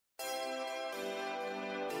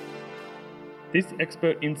This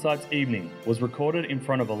Expert Insights evening was recorded in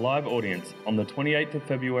front of a live audience on the 28th of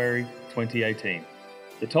February 2018.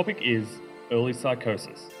 The topic is Early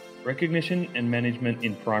Psychosis, Recognition and Management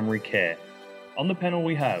in Primary Care. On the panel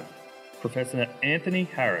we have Professor Anthony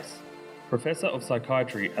Harris, Professor of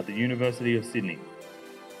Psychiatry at the University of Sydney,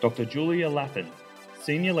 Dr. Julia Lappin,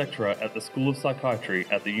 Senior Lecturer at the School of Psychiatry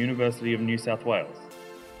at the University of New South Wales,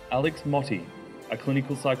 Alex Mottee, a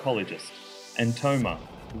Clinical Psychologist, and Toma,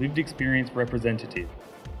 Lived Experience Representative.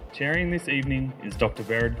 Chairing this evening is Dr.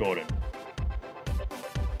 Vered Gordon.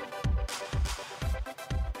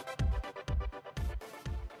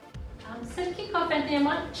 So to kick off, Anthony, I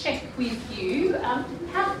might check with you.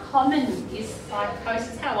 How common is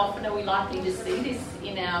psychosis? How often are we likely to see this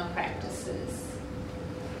in our practices?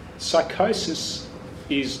 Psychosis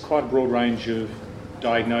is quite a broad range of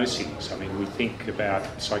diagnoses. I mean, we think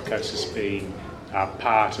about psychosis being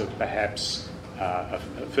part of perhaps a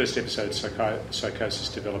first episode of psychosis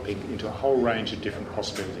developing into a whole range of different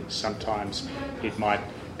possibilities. Sometimes it might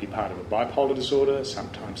be part of a bipolar disorder,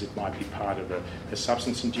 sometimes it might be part of a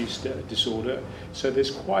substance-induced disorder. So there's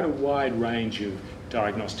quite a wide range of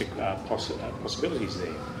diagnostic possibilities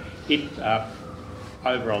there. It,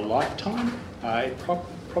 over a lifetime,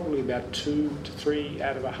 probably about 2 to 3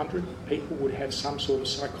 out of 100 people would have some sort of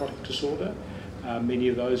psychotic disorder. Many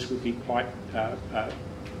of those would be quite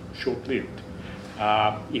short-lived.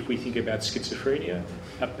 If we think about schizophrenia,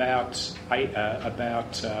 about 8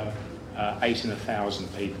 in 1,000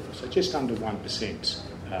 people, so just under 1%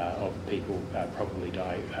 of people probably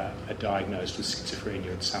are diagnosed with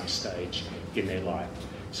schizophrenia at some stage in their life.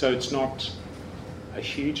 So it's not a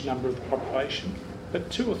huge number of the population,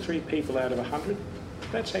 but 2 or 3 people out of 100,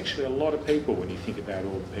 that's actually a lot of people when you think about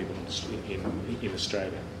all the people in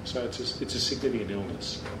Australia. So it's a significant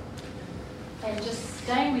illness. And just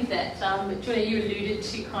staying with that, Julia, you alluded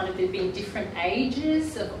to kind of there being different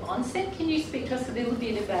ages of onset. Can you speak to us a little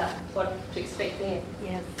bit about what to expect there?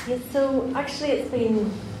 Yes. So actually it's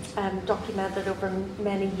been documented over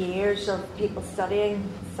many years of people studying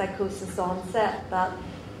psychosis onset that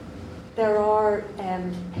there are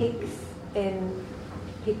peaks in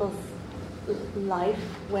people's life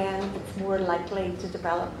when it's more likely to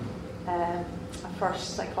develop a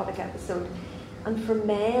first psychotic episode. And for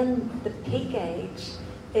men, the peak age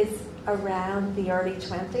is around the early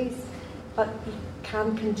 20s, but you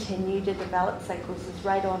can continue to develop psychosis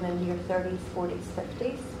right on into your 30s, 40s,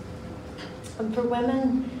 50s. And for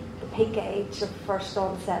women, the peak age of first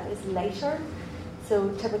onset is later, so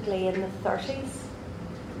typically in the 30s.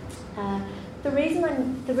 The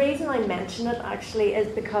reason I mention it actually is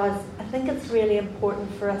because I think it's really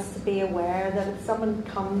important for us to be aware that if someone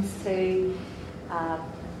comes to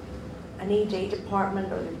an ED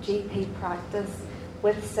department or a GP practice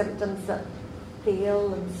with symptoms that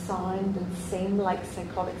feel and sound and seem like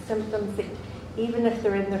psychotic symptoms, that even if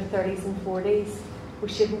they're in their 30s and 40s, we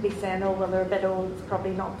shouldn't be saying, oh, well, they're a bit old, it's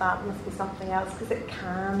probably not that, it must be something else, because it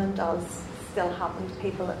can and does still happen to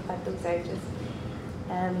people at those ages.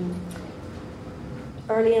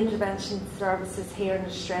 Early intervention services here in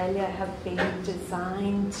Australia have been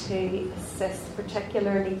designed to assist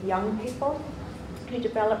particularly young people who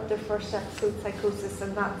develop their first episode psychosis,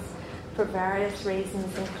 and that's for various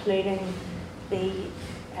reasons, including the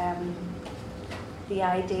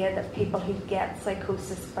idea that people who get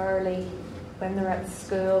psychosis early when they're at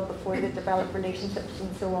school, before they develop relationships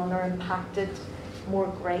and so on, are impacted more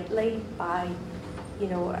greatly by,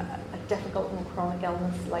 a difficult and chronic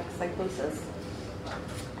illness like psychosis.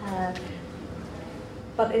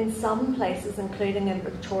 But in some places, including in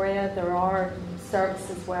Victoria, there are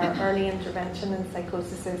services where early intervention in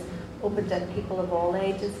psychosis is open to people of all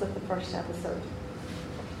ages with the first episode.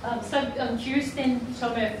 So I'm curious then,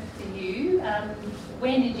 Toma, for you,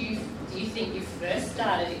 when do you think you first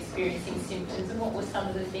started experiencing symptoms, and what were some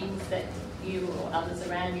of the things that you or others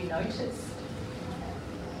around you noticed?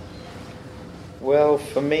 Well,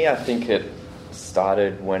 for me, I think it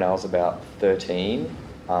started when I was about 13.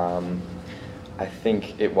 I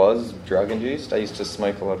think it was drug-induced. I used to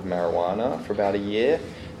smoke a lot of marijuana for about a year,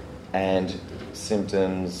 and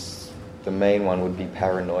symptoms, the main one would be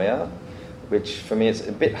paranoia, which for me it's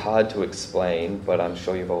a bit hard to explain, but I'm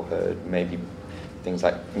sure you've all heard maybe things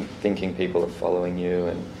like thinking people are following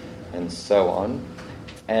you and so on.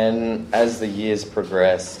 And as the years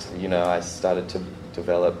progressed, I started to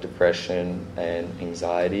develop depression and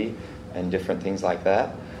anxiety and different things like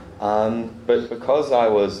that. But because I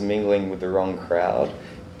was mingling with the wrong crowd,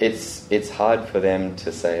 it's hard for them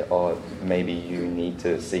to say, oh, maybe you need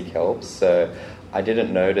to seek help. So I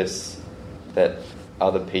didn't notice that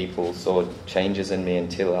other people saw changes in me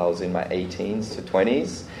until I was in my 18s to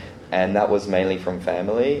 20s. and that was mainly from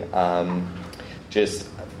family. Just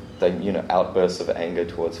the outbursts of anger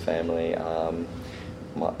towards family.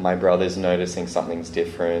 My brother's noticing something's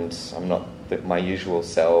different. I'm not my usual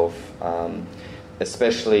self,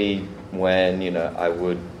 especially when I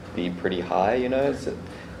would be pretty high. So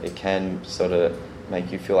it can sort of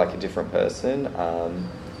make you feel like a different person.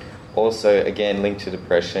 Also, again, linked to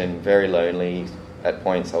depression, very lonely. At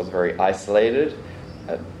points, I was very isolated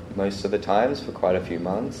at most of the times for quite a few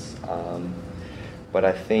months. But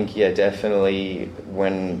I think, definitely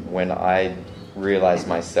when I realised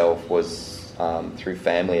myself was through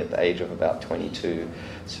family at the age of about 22.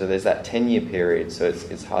 So there's that 10-year period, so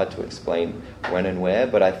it's hard to explain when and where,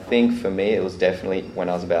 but I think for me it was definitely when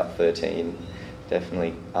I was about 13,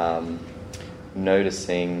 definitely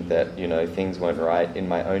noticing that, things weren't right in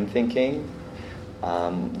my own thinking.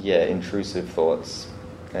 Intrusive thoughts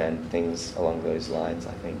and things along those lines,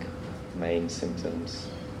 I think, main symptoms.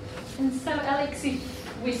 And so, Alex, if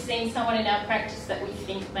we've seen someone in our practice that we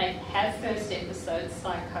think may have first episode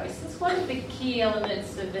psychosis, what are the key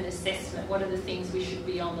elements of an assessment? What are the things we should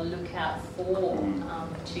be on the lookout for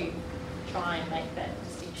to try and make that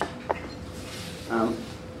distinction?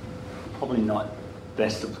 Probably not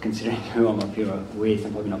best, considering who I'm up here with,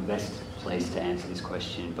 I'm probably not best placed to answer this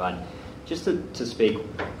question, but just to speak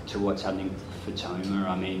to what's happening for Toma,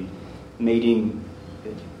 I mean,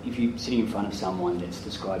 if you're sitting in front of someone that's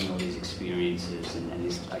describing all these experiences and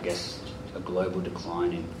this, I guess, a global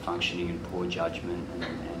decline in functioning and poor judgment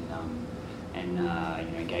and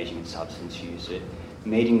engaging in substance use,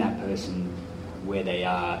 meeting that person where they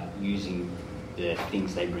are, using the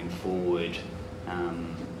things they bring forward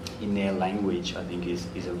in their language, I think is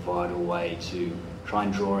a vital way to try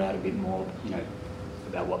and draw out a bit more,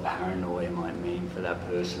 about what paranoia might mean for that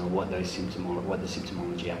person, or what the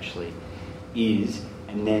symptomology actually is,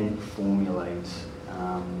 and then formulate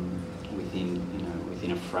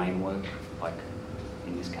within a framework, like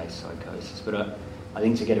in this case psychosis. But I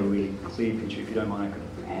think to get a really clear picture, if you don't mind, I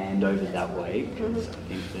could hand over that way, because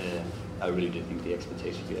I really do think the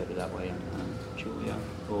expertise should be over that way. Julia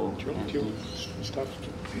or Anthony.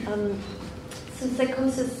 So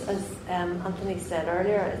psychosis, as Anthony said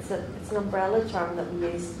earlier, it's an umbrella term that we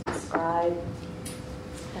use to describe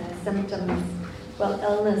symptoms,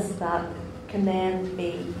 illness that can then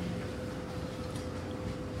be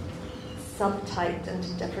subtyped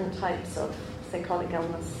into different types of psychotic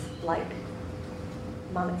illness, like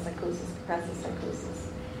manic psychosis, depressive psychosis,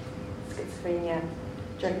 schizophrenia,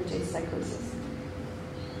 drug-induced psychosis.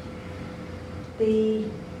 The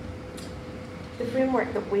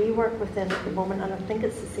framework that we work within at the moment, and I think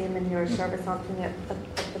it's the same in your service, Anthony, at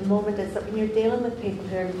the moment, is that when you're dealing with people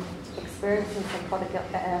who are experiencing psychotic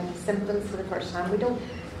symptoms for the first time,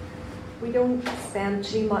 we don't spend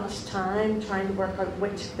too much time trying to work out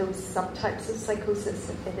which of those subtypes of psychosis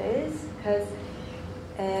it is, because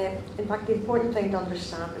in fact the important thing to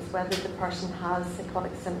understand is whether the person has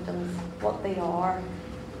psychotic symptoms, what they are,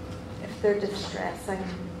 if they're distressing,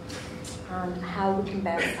 and how we can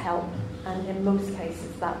best help. And in most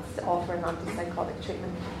cases that's to offer an antipsychotic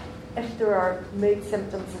treatment. If there are mood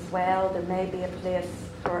symptoms as well, there may be a place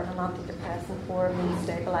for an antidepressant or a mood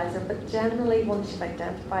stabiliser, but generally once you've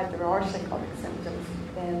identified there are psychotic symptoms,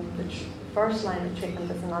 then the first line of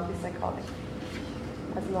treatment is an antipsychotic,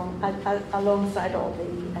 alongside all the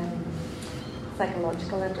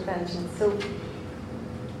psychological interventions. So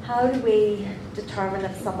how do we determine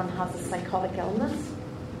if someone has a psychotic illness?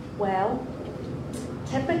 Well,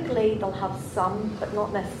 typically they'll have some, but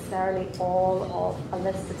not necessarily all, of a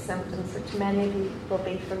list of symptoms which many of you will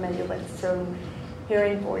be familiar with. So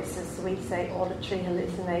hearing voices, so we say auditory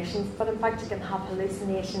hallucinations, but in fact you can have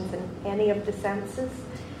hallucinations in any of the senses.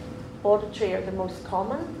 Auditory are the most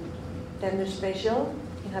common. Then there's visual.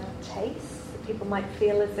 You have taste. People might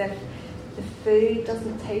feel as if the food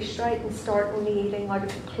doesn't taste right and start only eating out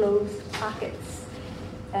of closed packets.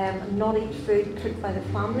 And not eat food cooked by the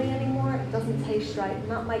family anymore. It doesn't taste right, and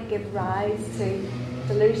that might give rise to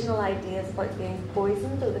delusional ideas about being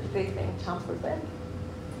poisoned or the food being tampered with.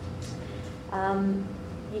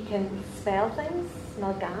 You can smell things,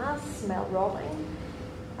 smell gas, smell rotting.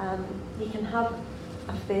 You can have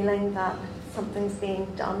a feeling that something's being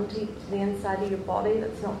done to the inside of your body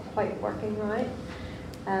that's not quite working right.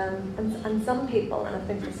 And some people, and I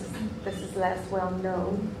think this is less well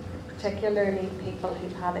known, particularly people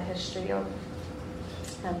who've had a history of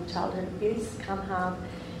childhood abuse, can have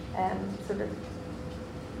sort of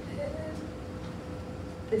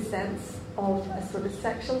the sense of a sort of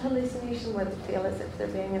sexual hallucination where they feel as if they're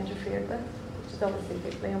being interfered with, which is obviously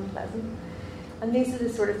deeply unpleasant. And these are the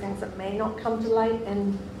sort of things that may not come to light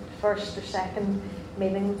in first or second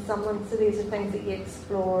meeting with someone. So these are things that you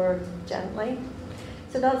explore gently.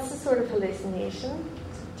 So that's the sort of hallucination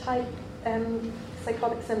type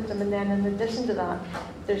psychotic symptom. And then in addition to that,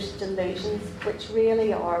 there's delusions, which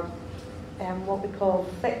really are what we call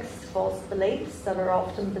fixed false beliefs that are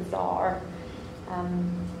often bizarre.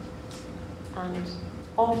 And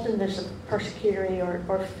often there's a persecutory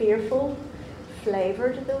or fearful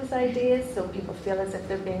flavour to those ideas. So people feel as if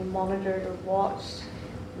they're being monitored or watched.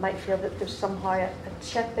 Might feel that there's somehow a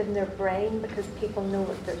chip in their brain because people know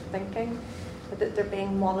what they're thinking, but that they're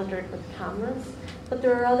being monitored with cameras. But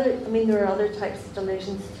there are other types of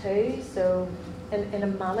delusions too. So in a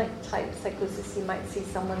manic type psychosis, you might see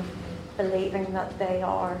someone believing that they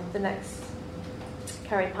are the next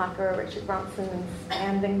Kerry Packer or Richard Branson and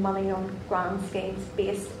spending money on grand schemes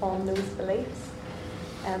based on those beliefs.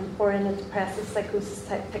 Or in a depressive psychosis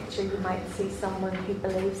type picture, you might see someone who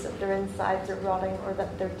believes that their insides are rotting, or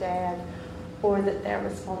that they're dead, or that they're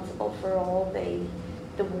responsible for all the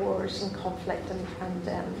wars and conflict and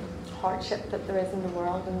hardship that there is in the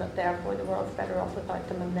world, and that therefore the world's better off without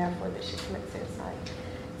them, and therefore they should commit suicide.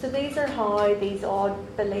 So these are how these odd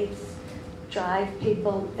beliefs drive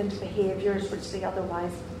people into behaviours which they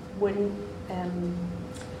otherwise wouldn't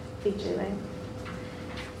be doing.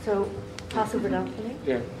 So pass over to Anthony.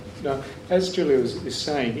 Yeah. No, as Julia is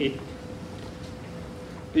saying,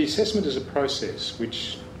 the assessment is a process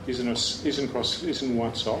which isn't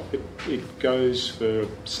once off. It goes for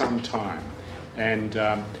some time, and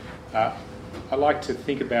I like to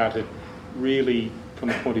think about it really from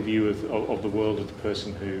the point of view of the world of the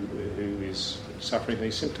person who is suffering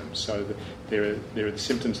these symptoms. So there are the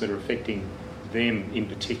symptoms that are affecting them in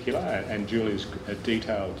particular, and Julia's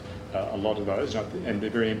detailed a lot of those, and they're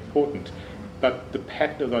very important. But the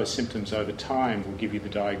pattern of those symptoms over time will give you the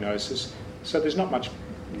diagnosis. So there's not much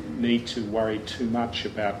need to worry too much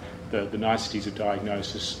about the niceties of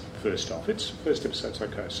diagnosis first off. It's first episode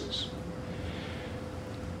psychosis.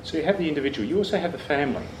 So you have the individual. You also have the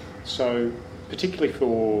family. So particularly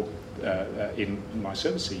for, in my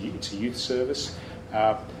service, it's a youth service.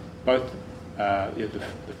 The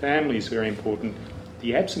family is very important.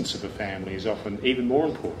 The absence of a family is often even more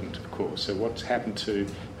important, of course. So what's happened to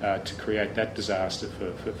create that disaster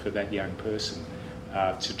for that young person,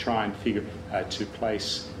 to try and to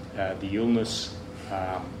place the illness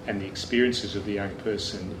and the experiences of the young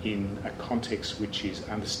person in a context which is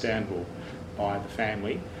understandable by the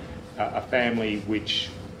family, a family which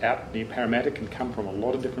out near Parramatta can come from a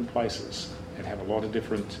lot of different places and have a lot of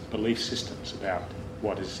different belief systems about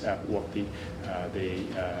what their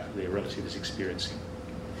relative is experiencing.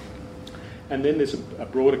 And then there's a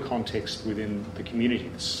broader context within the community,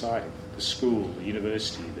 the society, the school, the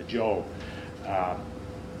university, the job, the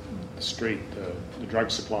street, the drug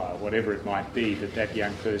supplier, whatever it might be that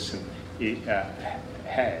young person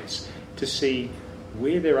has, to see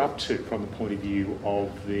where they're up to from the point of view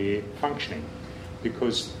of their functioning.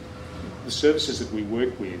 Because the services that we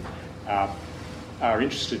work with are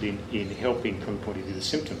interested in helping from the point of view of the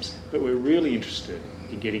symptoms, but we're really interested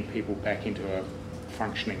in getting people back into a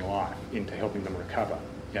functioning life, into helping them recover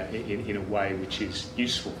in a way which is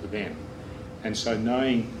useful for them. And so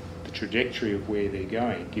knowing the trajectory of where they're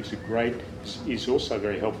going is also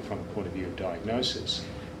very helpful from the point of view of diagnosis,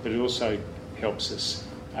 but it also helps us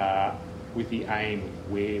with the aim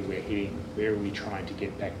of where we're heading, where are we trying to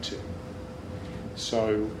get back to.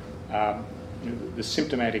 So the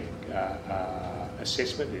symptomatic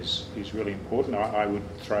assessment is really important. I would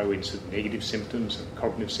throw in some negative symptoms and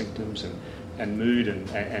cognitive symptoms and mood and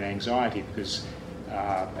anxiety, because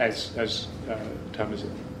as Thomas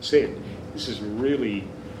said, this is really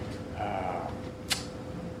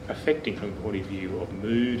affecting from the point of view of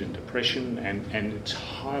mood and depression, and it's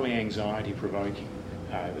highly anxiety provoking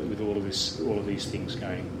with all of these things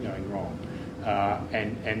going wrong.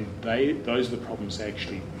 And those are the problems that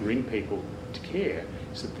actually bring people to care,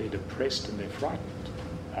 is that they're depressed and they're frightened,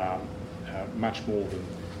 much more than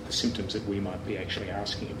the symptoms that we might be actually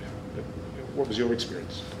asking about. But what was your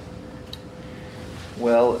experience?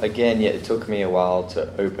 Well, again, it took me a while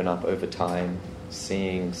to open up over time,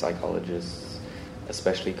 seeing psychologists,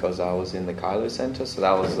 especially because I was in the Kylo Centre, so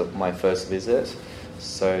that was my first visit.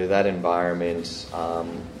 So that environment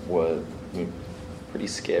was pretty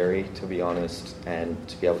scary, to be honest, and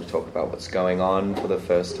to be able to talk about what's going on for the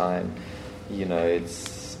first time, you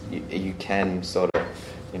can sort of,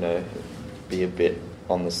 be a bit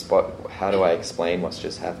on the spot. How do I explain what's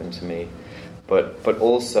just happened to me? But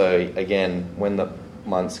also, again, when the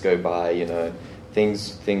months go by,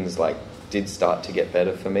 things like did start to get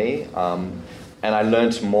better for me, and I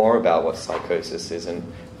learned more about what psychosis is and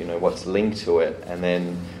what's linked to it, and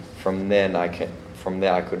then from from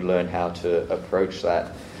there I could learn how to approach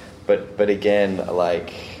that. But again,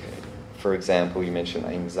 like, for example, you mentioned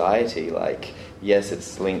anxiety. Like, yes, it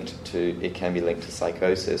can be linked to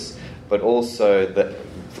psychosis, but also the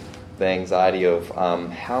anxiety of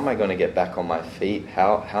how am I going to get back on my feet?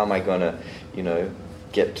 How am I going to,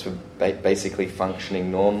 get to basically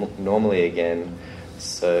functioning normally again?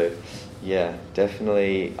 So, yeah,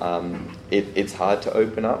 definitely, it's hard to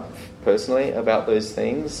open up personally about those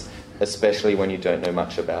things, especially when you don't know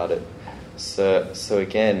much about it. So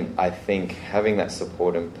again, I think having that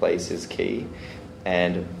support in place is key,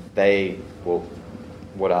 and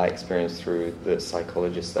what I experienced through the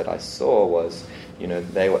psychologists that I saw was,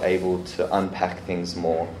 they were able to unpack things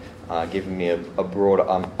more, giving me a broader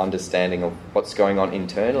understanding of what's going on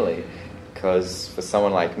internally. Because for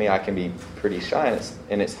someone like me, I can be pretty shy,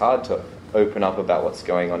 and it's hard to open up about what's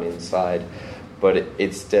going on inside. But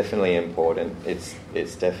it's definitely important.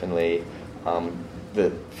 It's definitely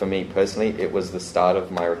for me personally, it was the start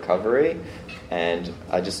of my recovery, and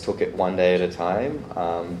I just took it one day at a time.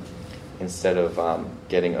 Instead of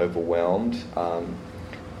getting overwhelmed, I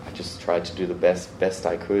just tried to do the best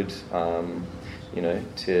I could,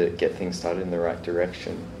 to get things started in the right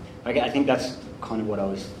direction. I think that's kind of what I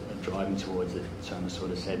was driving towards. That Toma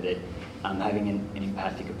sort of said that having an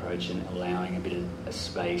empathic approach and allowing a bit of a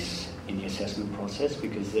space in the assessment process,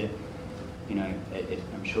 because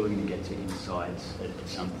I'm sure we're going to get to insights at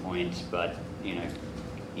some point, but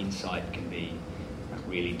insight can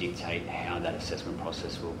really dictate how that assessment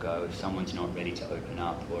process will go. If someone's not ready to open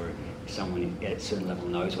up, or if someone at a certain level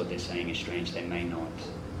knows what they're saying is strange, they may not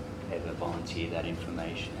ever volunteer that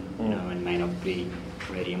information, and may not be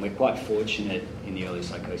ready. And we're quite fortunate in the early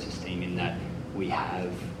psychosis team in that we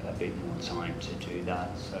have a bit more time to do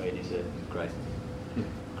that. So it is a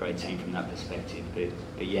great team from that perspective.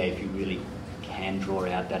 But yeah, if you really can draw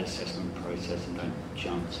out that assessment process and don't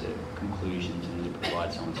jump to conclusions and really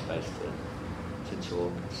provide someone space to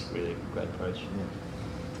talk, it's really a great approach. Yeah.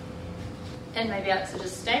 And maybe I could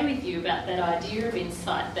just stay with you about that idea of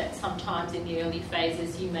insight, that sometimes in the early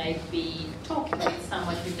phases you may be talking with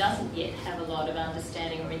someone who doesn't yet have a lot of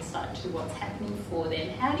understanding or insight to what's happening for them.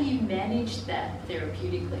 How do you manage that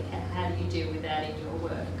therapeutically? How do you deal with that in your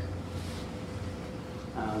work?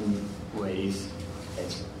 Well, it's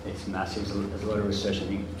massive. There's a lot of research, I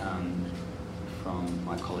think, from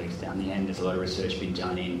my colleagues down the end. There's a lot of research being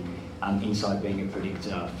done in insight being a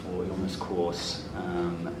predictor for illness course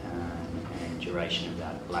and duration of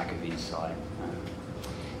that, lack of insight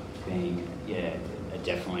being a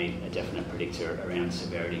definite predictor around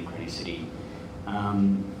severity and chronicity.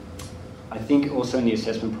 I think also in the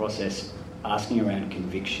assessment process, asking around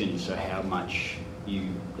conviction, so how much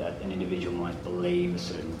that an individual might believe a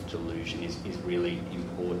certain delusion is really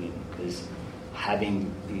important, because having,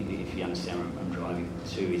 if you understand what I'm driving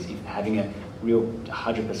to, is if having a real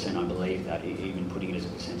 100% I believe that, even putting it as a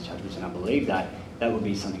percentage 100% I believe that would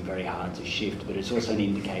be something very hard to shift, but it's also an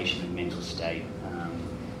indication of mental state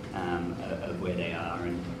of where they are.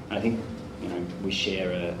 And I think we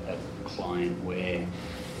share a client where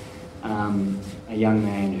a young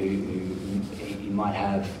man who he might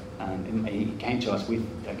have he came to us with,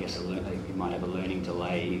 I guess, he might have a learning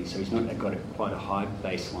delay, so he's not got quite a high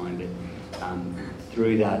baseline, but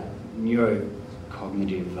through that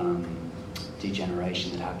neurocognitive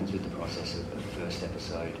degeneration that happens with the process of the first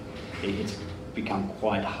episode, it's become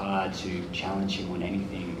quite hard to challenge him on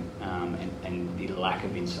anything, and the lack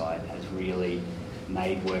of insight has really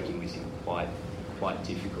made working with him quite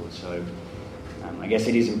difficult. So I guess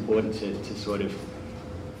it is important to sort of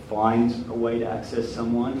find a way to access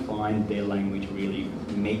someone, find their language, really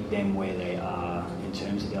meet them where they are in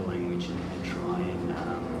terms of their language, and try and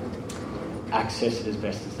access it as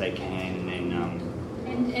best as they can. And then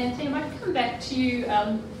and Anthony, I might come back to you.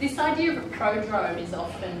 This idea of a prodrome is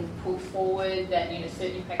often put forward, that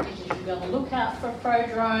certain practitioners should be on the lookout for a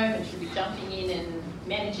prodrome and should be jumping in and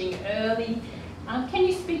managing early. Can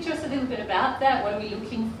you speak to us a little bit about that? What are we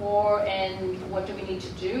looking for, and what do we need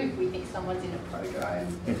to do if we think someone's in a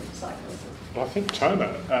prodrome psychosis? Well, I think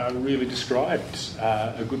Toma really described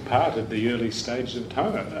a good part of the early stages of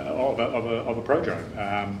Toma, of a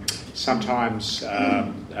prodrome. Sometimes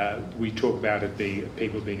we talk about it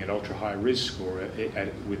people being at ultra high risk or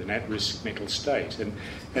with an at-risk mental state,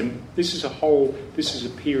 and this is a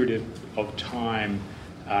period of time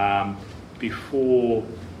before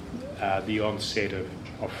the onset of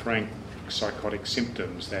frank psychotic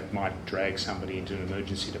symptoms that might drag somebody into an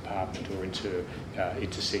emergency department or into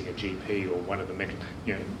seeing a GP or one of the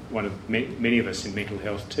many of us in mental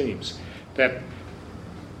health teams. That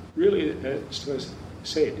really,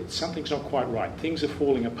 said, something's not quite right. Things are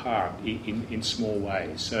falling apart in small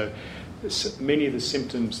ways. So many of the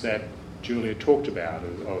symptoms that Julia talked about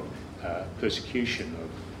of persecution, of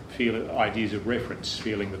ideas of reference,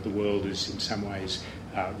 feeling that the world is in some ways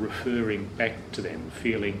referring back to them,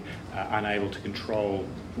 feeling unable to control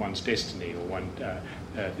one's destiny, or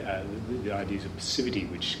the ideas of passivity,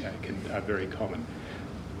 which are very common.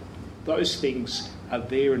 Those things are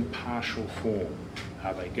there in partial form.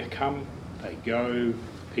 They come, they go,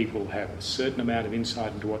 people have a certain amount of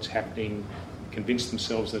insight into what's happening, convince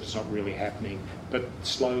themselves that it's not really happening, but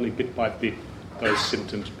slowly, bit by bit, those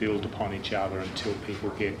symptoms build upon each other until people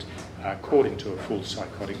get caught into a full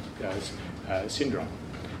psychotic syndrome.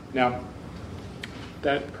 Now,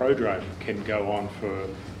 that prodrome can go on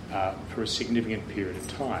for a significant period of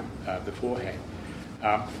time beforehand.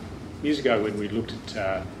 Years ago, when we looked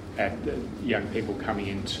at young people coming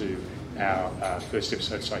into our first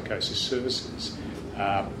episode psychosis services,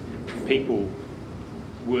 people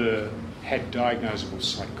had diagnosable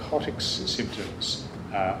psychotic symptoms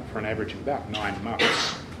for an average of about 9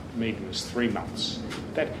 months. Median was 3 months.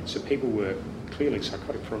 So people were clearly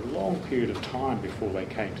psychotic for a long period of time before they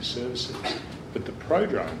came to services. But the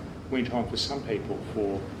prodrome went on for some people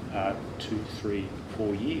for 2, 3,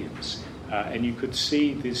 4 years. And you could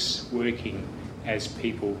see this working as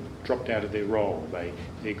people dropped out of their role.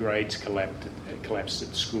 Their grades collapsed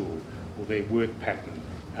at school, or their work pattern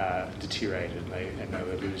deteriorated, and they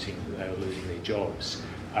were losing their jobs.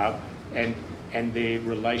 And their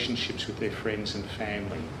relationships with their friends and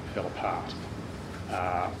family fell apart,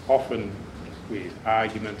 often with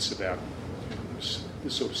arguments about the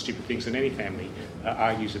sort of stupid things that any family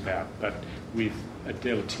argues about, but with a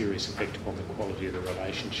deleterious effect upon the quality of the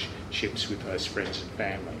relationships with those friends and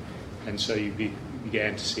family. And so you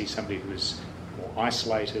began to see somebody who was more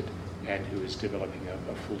isolated and who was developing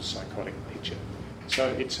a full psychotic picture. So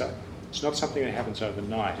it's not something that happens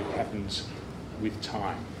overnight, it happens with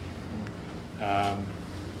time.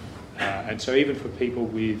 And so even for people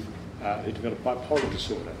who develop bipolar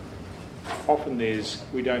disorder, often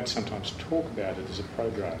we don't sometimes talk about it as a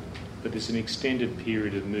prodrome, but there's an extended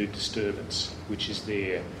period of mood disturbance which is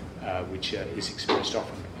there, which is expressed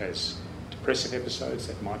often as depressive episodes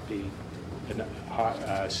that might be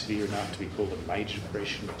severe enough to be called a major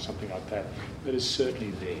depression or something like that, but is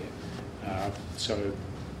certainly there. So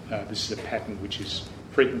this is a pattern which is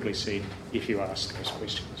frequently seen if you ask those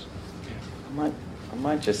questions. I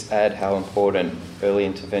might just add how important early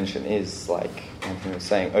intervention is. Like Anthony was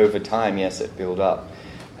saying, over time, yes, it built up.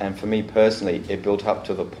 And for me personally, it built up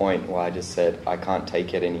to the point where I just said, I can't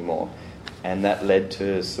take it anymore. And that led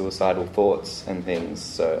to suicidal thoughts and things.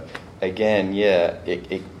 So again, yeah,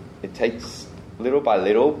 it takes little by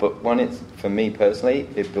little, but for me personally,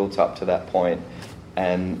 it built up to that point.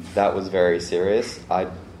 And that was very serious. I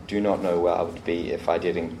do not know where I would be if I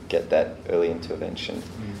didn't get that early intervention.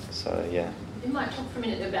 So, yeah. We might talk for a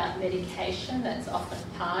minute about medication. That's often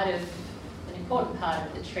an important part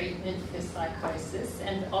of the treatment for psychosis,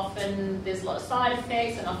 and often there's a lot of side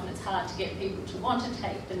effects, and often it's hard to get people to want to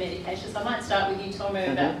take the medication. So I might start with you,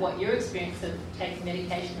 Tomo, about what your experience of taking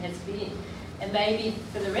medication has been, and maybe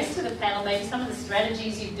for the rest of the panel, maybe some of the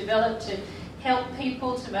strategies you've developed to help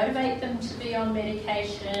people, to motivate them to be on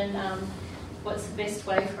medication. What's the best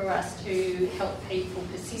way for us to help people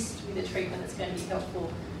persist with a treatment that's going to be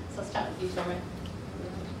helpful? So I'll start with you, Tomo.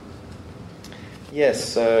 Yes,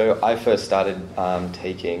 so I first started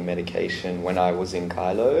taking medication when I was in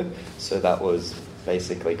Kylo, so that was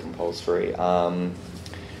basically compulsory. To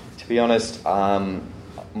be honest,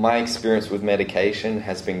 my experience with medication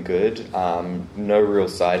has been good. No real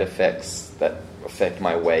side effects that affect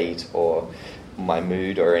my weight or my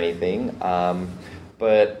mood or anything.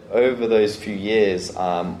 But over those few years,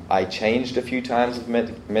 I changed a few times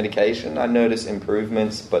with medication. I noticed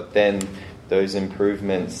improvements, but then those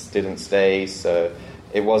improvements didn't stay, so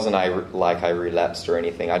it wasn't like I relapsed or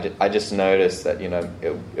anything. I just noticed that,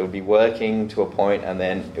 it would be working to a point and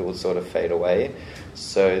then it would sort of fade away.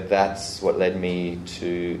 So that's what led me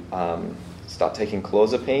to start taking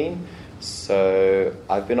clozapine. So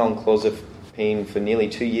I've been on clozapine for nearly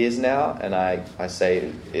 2 years now, and I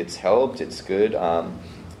say it's helped, it's good,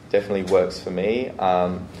 definitely works for me.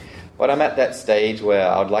 But I'm at that stage where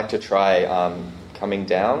I would like to try coming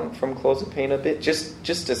down from clozapine a bit,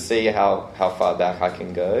 just to see how far back I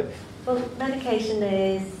can go. Well, medication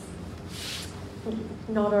is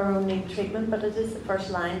not our only treatment, but it is the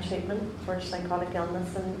first line treatment for psychotic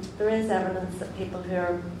illness, and there is evidence that people who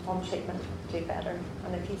are on treatment do better.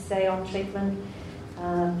 And if you stay on treatment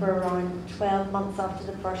for around 12 months after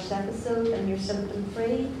the first episode and you're symptom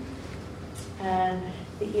free,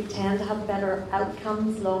 that you tend to have better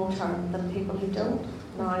outcomes long term than people who don't.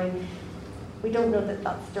 Now, we don't know that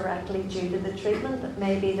that's directly due to the treatment. It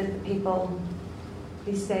may be that the people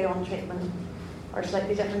who stay on treatment are a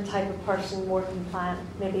slightly different type of person, more compliant,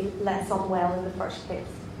 maybe less unwell in the first place.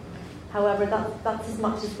 However, that's as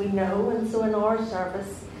much as we know, and so in our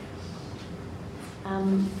service,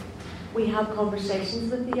 we have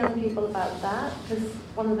conversations with the young people about that, because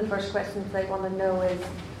one of the first questions they want to know is,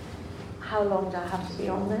 how long do I have to be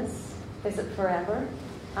on this? Is it forever?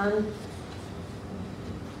 And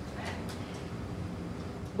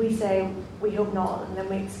we say, we hope not, and then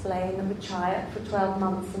we explain, and we try it for 12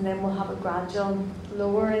 months, and then we'll have a gradual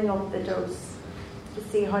lowering of the dose to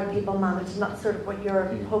see how people manage. And that's sort of what you're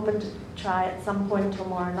hoping to try at some point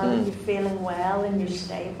tomorrow. Now that you're feeling well and you're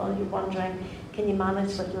stable, you're wondering, can you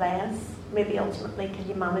manage with less? Maybe ultimately, can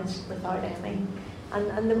you manage without any?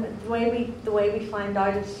 And the way we find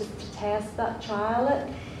out is just to test that, trial it,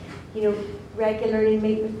 regularly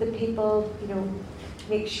meet with the people,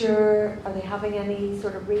 make sure, are they having any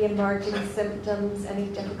sort of re-emerging symptoms, any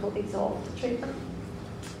difficulties off the treatment?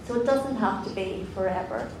 So it doesn't have to be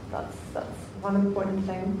forever. That's one important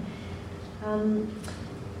thing.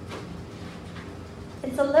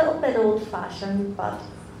 It's a little bit old-fashioned, but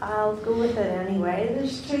I'll go with it anyway.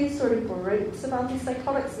 There's two sort of groups of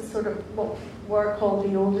antipsychotics. There's sort of what we're called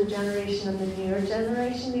the older generation and the newer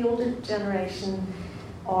generation. The older generation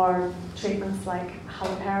are treatments like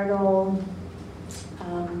haloperidol,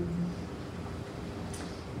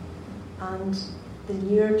 and the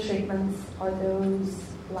newer treatments are those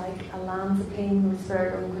like olanzapine,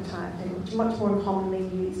 risperidone, and quetiapine, which are much more commonly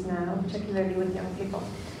used now, particularly with young people.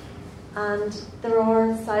 And there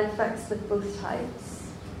are side effects with both types.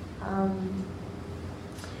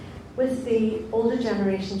 With the older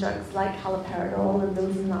generation drugs like haloperidol and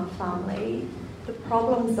those in that family, the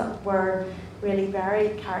problems that were really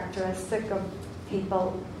very characteristic of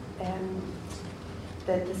people,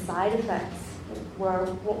 the side effects were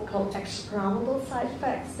what we call extrapyramidal side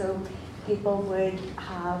effects. So people would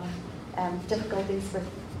have difficulties with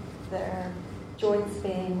their joints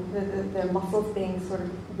being, their muscles being sort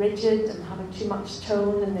of rigid and having too much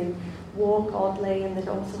tone, and they walk oddly, and they'd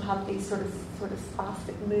also have these sort of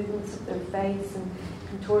spastic movements of their face and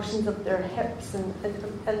contortions of their hips, and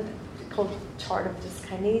called tardive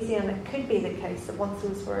dyskinesia. And it could be the case that once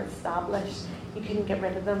those were established, you couldn't get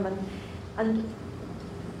rid of them, and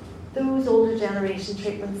those older generation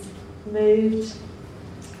treatments moved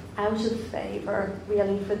out of favour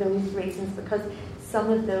really for those reasons, because some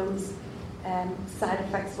of those side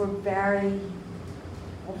effects were very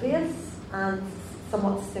obvious and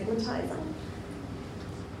somewhat stigmatising.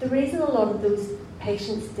 The reason a lot of those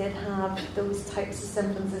patients did have those types of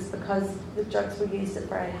symptoms is because the drugs were used at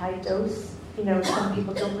very high dose. Some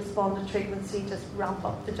people don't respond to treatment, so you just ramp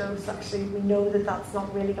up the dose. Actually, we know that that's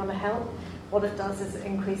not really going to help. What it does is it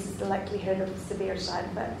increases the likelihood of severe side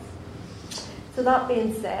effects. So that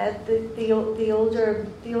being said, the older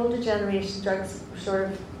generation drugs sort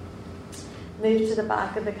of moved to the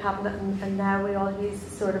back of the cabinet, and now we all use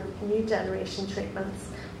sort of new generation treatments,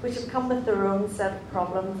 which have come with their own set of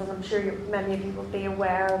problems. And I'm sure many of you will be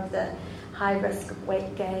aware of the high risk of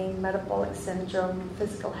weight gain, metabolic syndrome,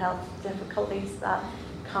 physical health difficulties that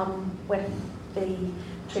come with the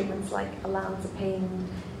treatments like olanzapine,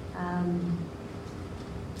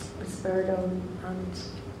 risperidone, and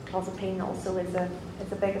clozapine also is a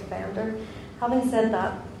big offender. Having said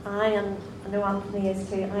that, I know Anthony is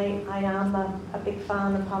too, I am a big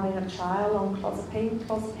fan of having a trial on clozapine.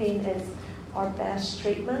 Clozapine is our best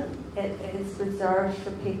treatment. It is reserved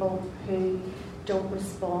for people who don't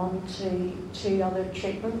respond to other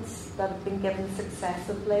treatments that have been given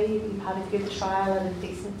successively. You've had a good trial at a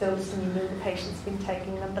decent dose, and you know the patient's been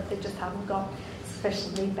taking them, but they just haven't got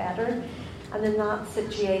sufficiently better. And in that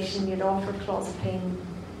situation, you'd offer clozapine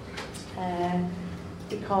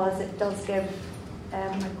because it does give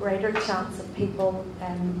a greater chance of people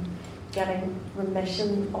getting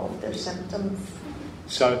remission of their symptoms.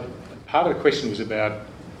 So part of the question was about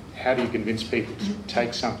how do you convince people to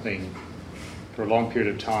take something for a long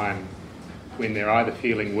period of time when they're either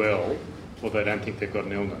feeling well or they don't think they've got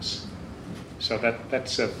an illness. So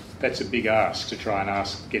that's a big ask to try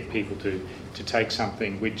and get people to take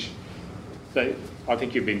something which I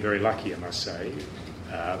think you've been very lucky, I must say,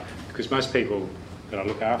 because most people that I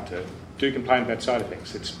look after do complain about side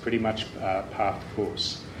effects. It's pretty much part of the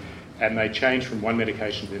course. And they change from one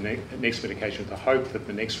medication to the next medication with the hope that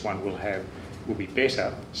the next one will be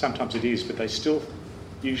better. Sometimes it is, but they still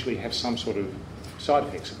usually have some sort of side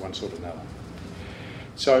effects of one sort or another.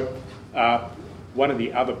 So one of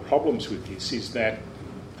the other problems with this is that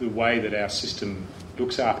the way that our system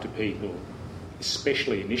looks after people,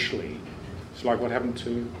 especially initially. It's like what happened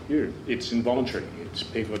to you. It's involuntary.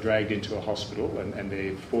 People are dragged into a hospital and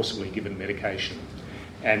they're forcibly given medication.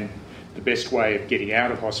 And the best way of getting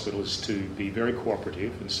out of hospital is to be very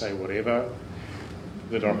cooperative and say whatever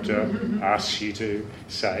the doctor asks you to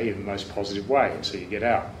say in the most positive way, and so you get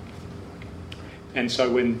out. And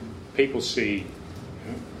so when people see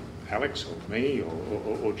Alex or me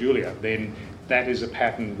or Julia, then that is a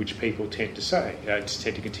pattern which people tend to say, tend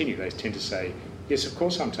to continue. They tend to say, yes, of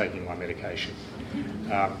course I'm taking my medication.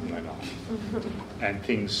 No, not. And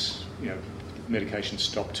things, medications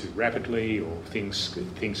stop too rapidly or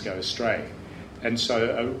things go astray. And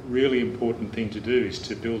so a really important thing to do is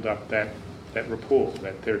to build up that rapport,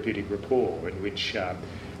 that therapeutic rapport, in which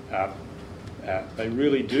they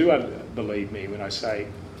really do believe me when I say,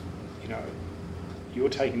 you're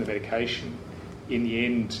taking the medication. In the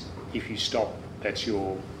end, if you stop, that's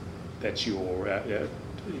your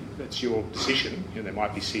decision. There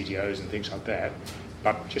might be CTOs and things like that,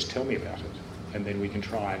 but just tell me about it, and then we can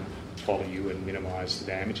try and follow you and minimise the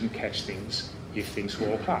damage and catch things if things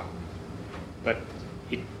fall apart. But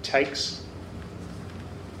it takes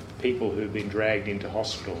people who've been dragged into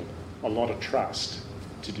hospital a lot of trust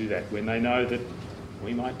to do that when they know that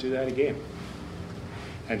we might do that again.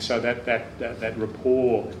 And so that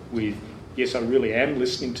rapport with, yes, I really am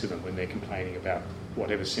listening to them when they're complaining about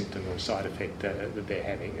whatever symptom or side effect that they're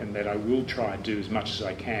having, and that I will try and do as much as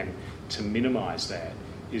I can to minimise that,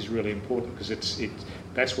 is really important, because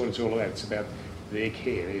that's what it's all about. It's about their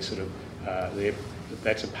care,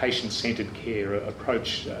 that's a patient-centred care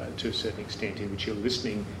approach to a certain extent, in which you're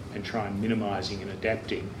listening and trying minimising and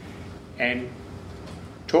adapting and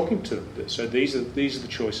talking to them. So these are the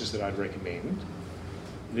choices that I'd recommend.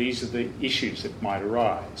 These are the issues that might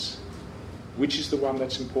arise. Which is the one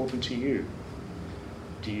that's important to you?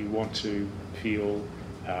 Do you want to feel,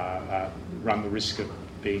 run the risk of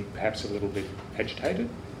being perhaps a little bit agitated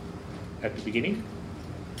at the beginning,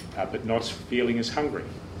 but not feeling as hungry?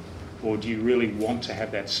 Or do you really want to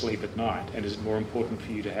have that sleep at night? And is it more important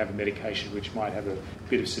for you to have a medication which might have a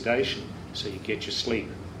bit of sedation so you get your sleep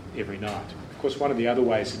every night? Of course, one of the other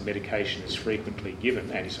ways that medication is frequently given,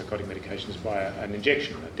 antipsychotic medication, is by an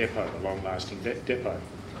injection, a depot, a long-lasting depot.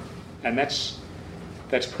 And that's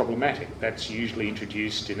problematic. That's usually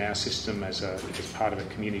introduced in our system as part of a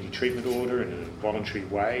community treatment order in a voluntary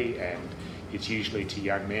way, and it's usually to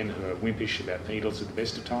young men who are wimpish about needles at the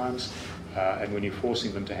best of times. And when you're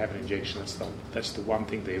forcing them to have an injection, that's the one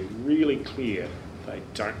thing they're really clear they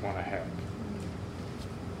don't want to have.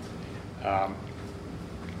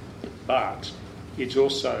 But it's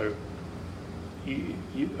also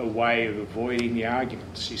a way of avoiding the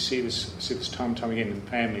arguments. You see this time and time again in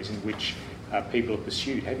families in which people are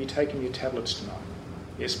pursued. Have you taken your tablets tonight?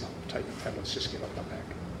 Yes, Mum, I've taken the tablets. Just get off my back.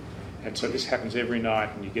 And so this happens every night,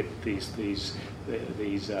 and you get these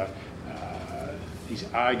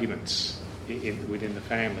arguments within the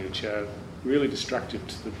family, which are really destructive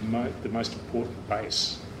to the most important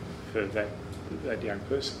base for that young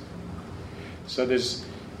person. So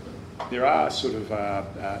there are sort of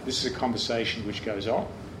this is a conversation which goes on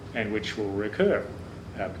and which will recur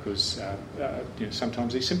because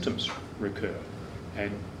sometimes these symptoms recur,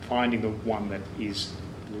 and finding the one that is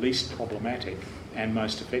least problematic and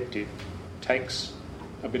most effective takes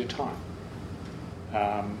a bit of time.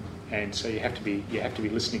 And so you have to be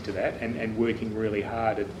listening to that and working really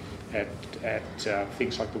hard at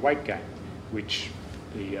things like the weight gain, which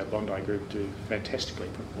the Bondi group do fantastically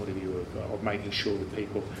from the point of view of making sure that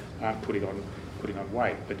people aren't putting on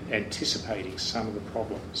weight, but anticipating some of the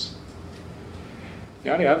problems.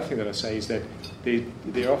 The only other thing that I say is that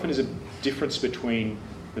there often is a difference between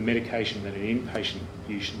the medication that an inpatient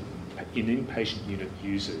unit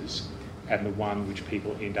uses and the one which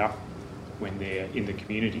people end up when they're in the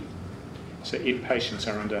community. So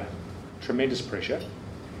inpatients are under tremendous pressure,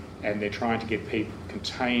 and they're trying to get people,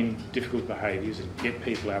 contain difficult behaviours and get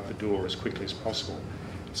people out the door as quickly as possible.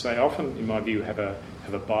 So they often, in my view, have a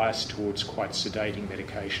bias towards quite sedating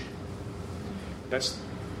medication. That's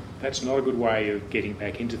not a good way of getting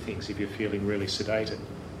back into things if you're feeling really sedated.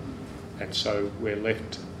 And so we're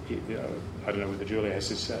left, I don't know whether Julia has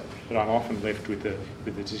this, but I'm often left with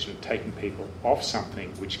the decision of taking people off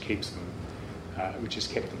something which has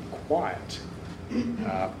kept them quiet.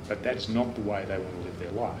 But that's not the way they want to live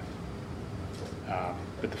their life.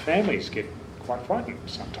 But the families get quite frightened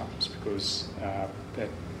sometimes because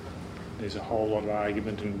there's a whole lot of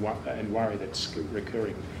argument and worry that's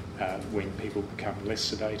recurring when people become less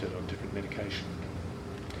sedated on different medication.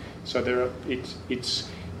 So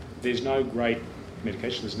there's no great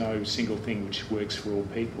medication. There's no single thing which works for all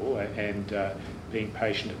people, and being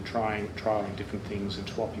patient and trialling different things and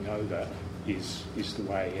swapping over is the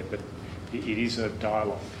way. But it is a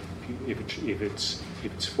dialogue. If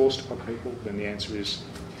it's forced upon people, then the answer is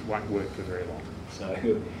it won't work for very long.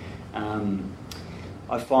 So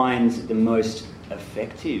I find the most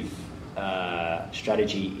effective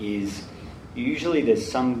strategy is usually there's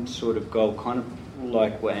some sort of goal, kind of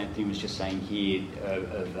like what Anthony was just saying here,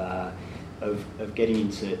 of getting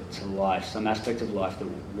into life, some aspect of life that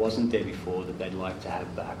wasn't there before that they'd like to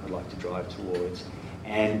have back or like to drive towards.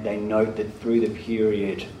 And they note that through the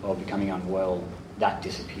period of becoming unwell, that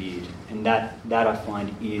disappeared. And that I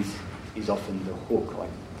find is often the hook.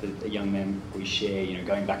 Like the young man we share,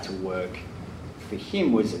 going back to work, for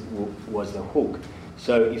him was the hook.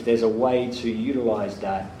 So if there's a way to utilise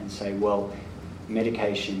that and say, well,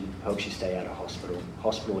 medication helps you stay out of hospital.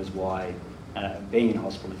 Hospital is why, being in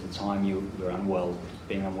hospital is the time you're unwell.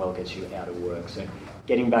 Being unwell gets you out of work. So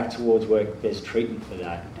getting back towards work, there's treatment for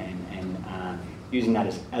that, and using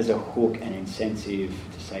that as a hook and incentive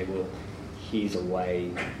to say, well, here's a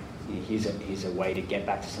way to get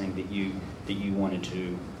back to something that you want to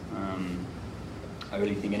do. I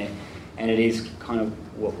really think in it. And it is kind of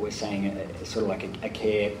what we're saying, sort of like a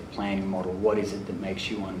care planning model. What is it that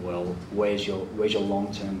makes you unwell? Where's your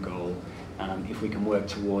long-term goal? If we can work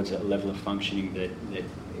towards a level of functioning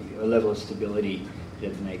a level of stability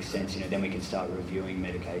that makes sense, then we can start reviewing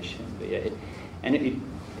medication. But yeah,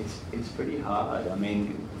 it's pretty hard. I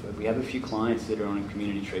mean, we have a few clients that are on a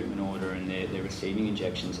community treatment order and they're receiving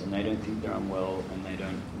injections and they don't think they're unwell and they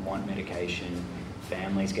don't want medication.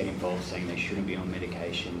 Families get involved saying they shouldn't be on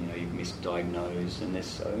medication, you've misdiagnosed, and there's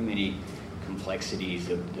so many complexities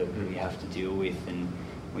that we have to deal with, and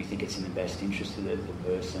we think it's in the best interest of the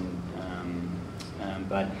person.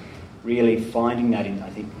 But really finding that, I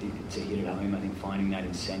think to hit it home, I think finding that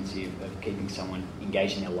incentive of keeping someone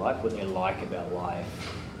engaged in their life, what they like about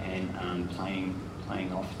life, and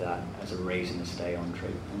playing off that as a reason to stay on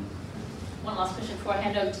treatment. One last question before I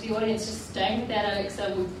hand over to the audience, just staying with that, Alex.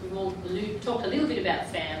 So we've all talked a little bit about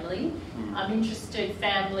family. I'm interested,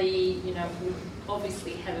 family, would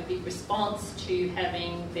obviously have a big response to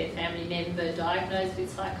having their family member diagnosed with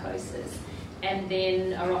psychosis, and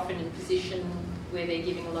then are often in a position where they're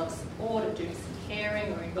giving a lot of support or doing some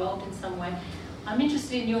caring or involved in some way. I'm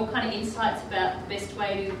interested in your kind of insights about the best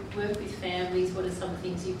way to work with families. What are some of the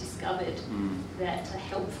things you've discovered that are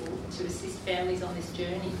helpful to assist families on this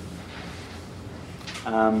journey?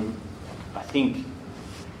 I think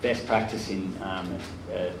best practice in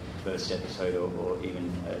a first episode or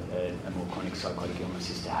even a more chronic psychotic illness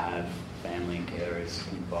is to have family and carers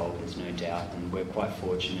involved, there's no doubt. And we're quite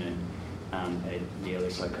fortunate at the Early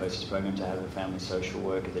Psychosis Program to have a family social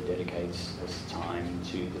worker that dedicates us time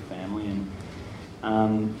to the family.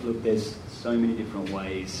 And look, there's so many different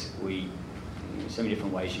ways you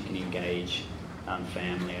can engage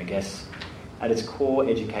family. I guess at its core,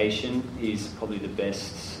 education is probably the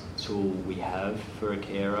best tool we have for a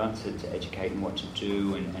carer to educate in what to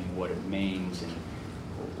do and what it means and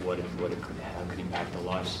how it could impact the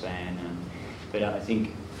lifespan. But I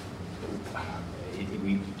think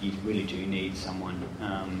you really do need someone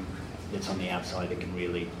that's on the outside that can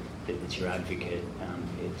really, that's your advocate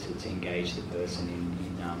to engage the person in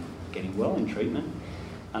getting well in treatment.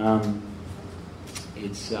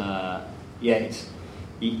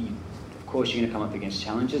 Of course, you're going to come up against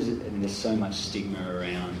challenges, and there's so much stigma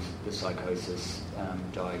around the psychosis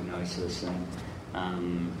diagnosis, and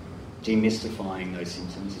demystifying those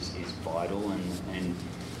symptoms is vital, and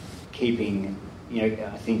keeping,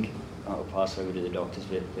 I think I'll pass over to the doctors,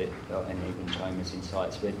 and even Choma's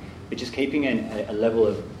insights, but just keeping a level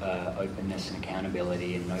of openness and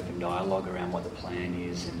accountability and open dialogue around what the plan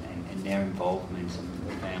is and their involvement and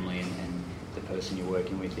the family and the person you're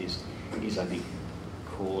working with is I think,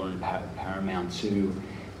 core and paramount to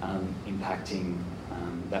impacting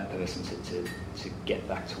that person to get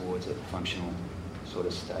back towards a functional sort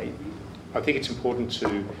of state. I think it's important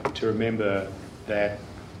to remember that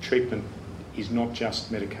treatment is not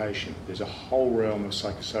just medication. There's a whole realm of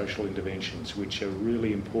psychosocial interventions which are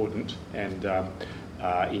really important and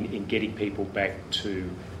in getting people back to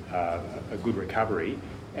a good recovery,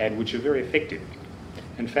 and which are very effective.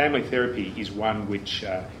 And family therapy is one which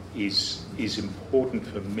is important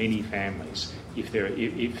for many families if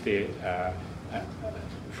they're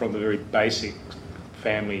from the very basic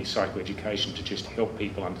family psychoeducation to just help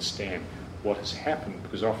people understand what has happened,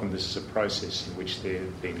 because often this is a process in which there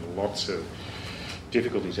have been lots of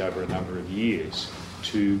difficulties over a number of years,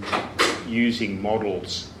 to using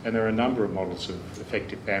models, and there are a number of models of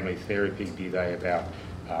effective family therapy, be they about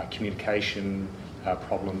communication,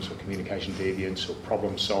 problems or communication deviance or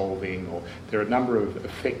problem solving, or there are a number of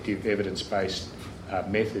effective evidence-based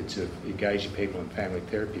methods of engaging people in family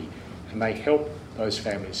therapy, and they help those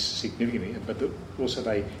families significantly, but also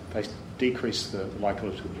they decrease the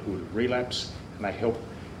likelihood of relapse, and they help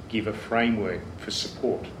give a framework for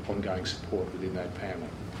support, ongoing support within that family.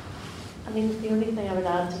 I mean, the only thing I would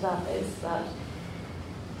add to that is that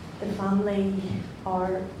the family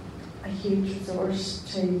are a huge resource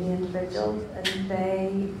to the individual, and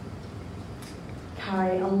they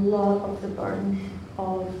carry a lot of the burden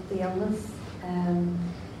of the illness.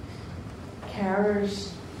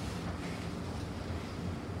 Carers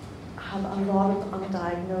have a lot of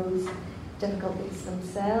undiagnosed difficulties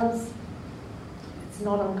themselves. It's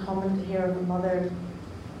not uncommon to hear of a mother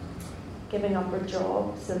giving up her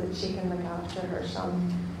job so that she can look after her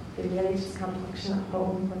son who really just can't function at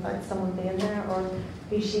home without someone being there, or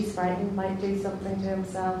who she's frightened might do something to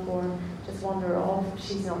himself or just wander off if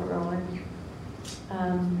she's not around.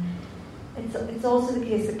 It's also the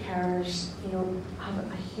case that carers,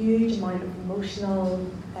 have a huge amount of emotional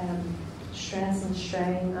stress and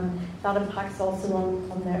strain, and that impacts also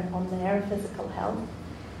on their physical health.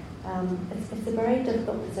 It's a very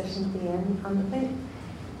difficult position to be in, and I think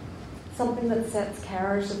something that sets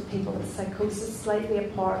carers of people with psychosis slightly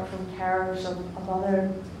apart from carers of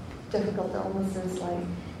other difficult illnesses like,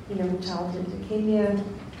 childhood leukemia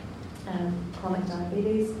and chronic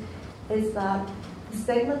diabetes, is that the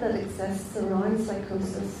stigma that exists around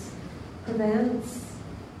psychosis prevents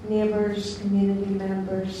neighbours, community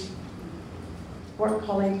members, work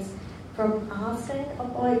colleagues from asking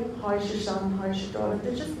about how's your son, how's your daughter.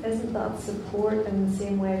 There just isn't that support in the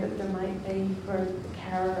same way that there might be for the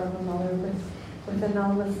carer of a mother with an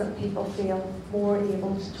illness that people feel more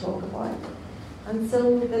able to talk about. And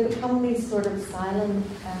so they become these sort of silent,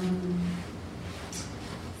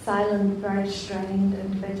 very strained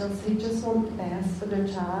individuals who just want the best for their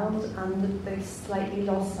child, and they've slightly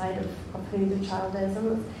lost sight of who the child is.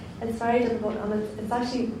 And it's very difficult, and it's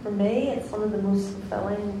actually, for me, it's one of the most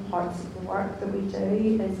fulfilling parts of the work that we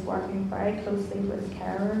do, is working very closely with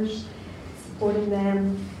carers, supporting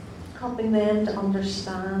them, helping them to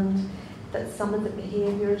understand that some of the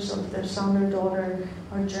behaviours of their son or daughter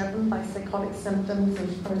are driven by psychotic symptoms,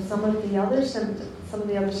 or some of the other symptoms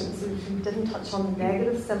we didn't touch on, the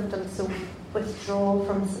negative symptoms, so withdrawal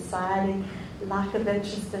from society, lack of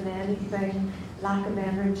interest in anything, lack of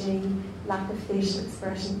energy, lack of facial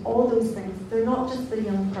expression, all those things. They're not just the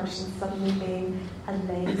young person suddenly being a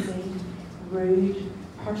lazy, rude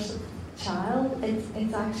child.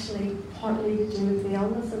 It's actually partly to do with the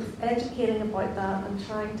illness. It's educating about that and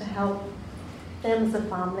trying to help them as a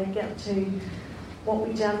family get to what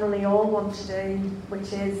we generally all want to do,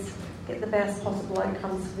 which is get the best possible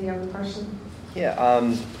outcomes for the young person. Yeah,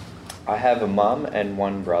 I have a mum and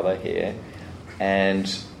one brother here, and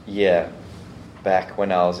back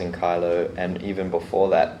when I was in Kylo and even before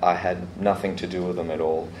that, I had nothing to do with them at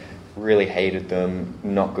all. Really hated them,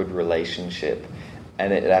 not good relationship.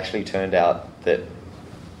 And it actually turned out that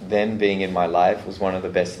them being in my life was one of the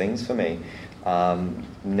best things for me.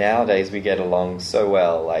 Nowadays we get along so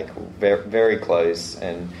well, like very, very close,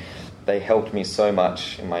 and they helped me so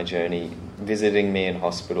much in my journey, visiting me in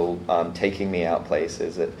hospital, taking me out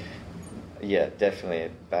places. Definitely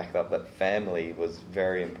back up that family was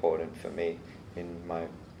very important for me in my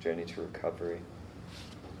journey to recovery.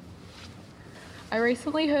 I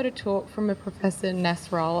recently heard a talk from a Professor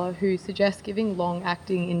Nasrallah who suggests giving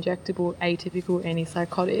long-acting injectable atypical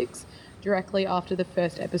antipsychotics directly after the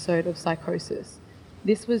first episode of psychosis.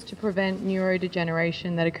 This was to prevent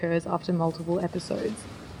neurodegeneration that occurs after multiple episodes.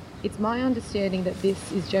 It's my understanding that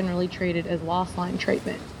this is generally treated as last-line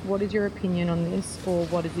treatment. What is your opinion on this, or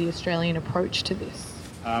what is the Australian approach to this?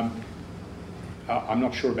 I'm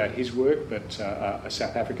not sure about his work, but a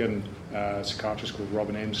South African psychiatrist called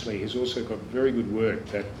Robin Emsley has also got very good work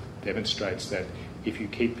that demonstrates that if you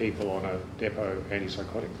keep people on a depot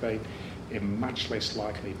antipsychotic, they're much less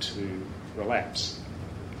likely to relapse.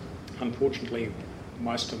 Unfortunately,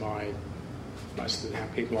 most of the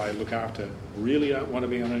people I look after really don't want to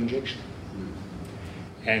be on an injection,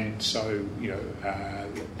 and so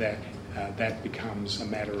that becomes a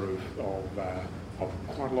matter of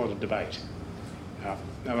quite a lot of debate.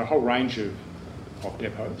 There are a whole range of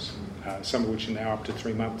depots, some of which are now up to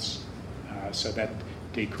 3 months, so that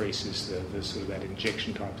decreases the sort of that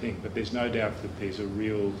injection type thing. But there's no doubt that there's a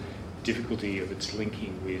real difficulty of its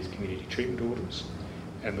linking with community treatment orders,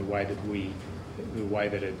 and the way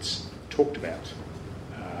that it's talked about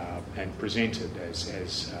and presented as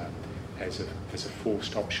a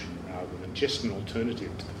forced option rather than just an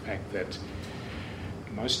alternative to the fact that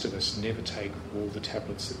most of us never take all the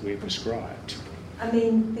tablets that we're prescribed. I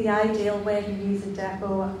mean, the ideal way to use a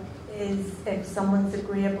depo is if someone's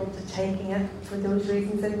agreeable to taking it for those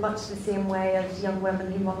reasons, in much the same way as young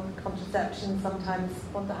women who want contraception sometimes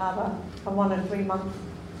want to have a 1 or 3 month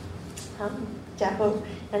depo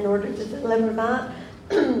in order to deliver that.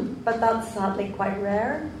 But that's sadly quite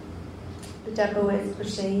rare. The depo is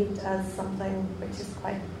perceived as something which is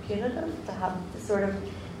quite punitive to have the sort of.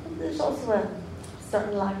 There's also a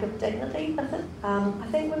certain lack of dignity with it. I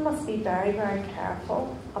think we must be very, very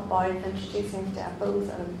careful about introducing depos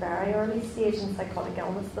at a very early stage in psychotic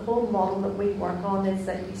illness. The whole model that we work on is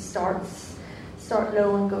that you start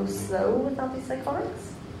low and go slow with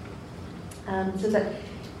antipsychotics, so that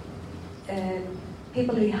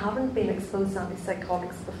people who haven't been exposed to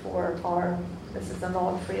antipsychotics before are, this is an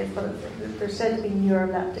odd phrase, but they're said to be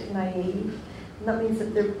neuroleptic naive. And that means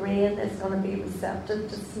that their brain is going to be receptive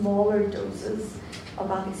to smaller doses of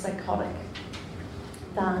antipsychotic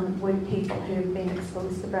than would people who have been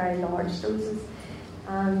exposed to very large doses.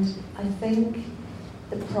 And I think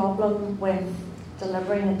the problem with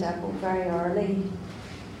delivering a depo very early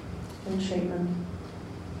in treatment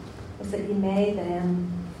is that you may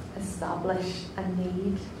then establish a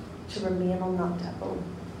need to remain on that depo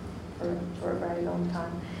for a very long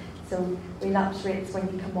time. So relapse rates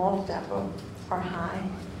when you come off depo are high.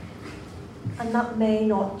 And that may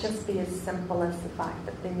not just be as simple as the fact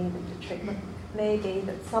that they needed the treatment. It may be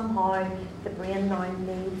that somehow the brain now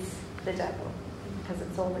needs the depo because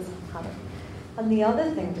it's always had it. And the other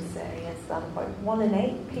thing to say is that about 1 in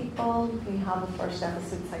 8 people who have a first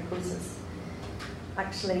episode psychosis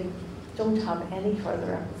actually don't have any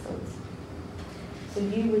further episodes. So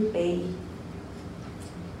you would be,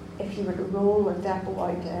 if you were to roll a depo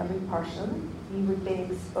out to every person, you would be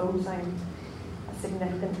exposing a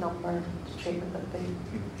significant number to treatment that they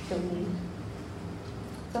don't need.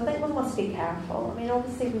 So I think one must be careful. I mean,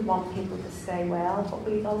 obviously we want people to stay well, but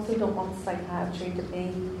we also don't want psychiatry to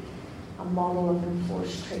be a model of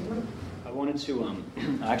enforced treatment. I wanted to,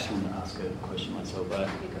 I actually want to ask a question myself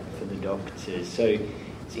for the doctors. So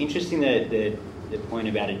it's interesting that the point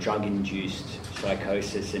about a drug-induced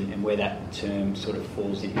psychosis and where that term sort of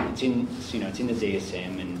falls in. It's in the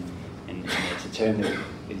DSM and it's a term that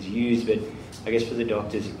is used, but I guess for the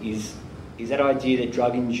doctors, is that idea that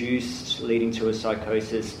drug-induced leading to a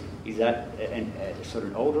psychosis, is that a sort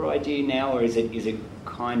of older idea now, or is it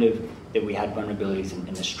kind of that we had vulnerabilities and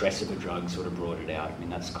the stress of a drug sort of brought it out? I mean,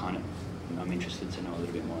 that's kind of, I'm interested to know a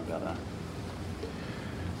little bit more about that.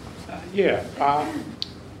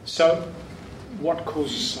 So what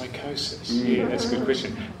causes psychosis? Yeah, that's a good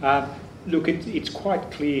question. Look, it's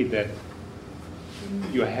quite clear that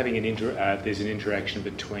you're having there's an interaction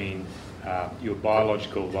between your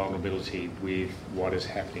biological vulnerability with what is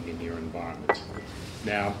happening in your environment.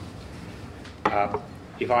 Now,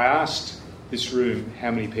 if I asked this room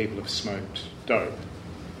how many people have smoked dope,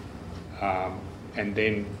 and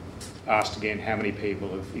then asked again how many people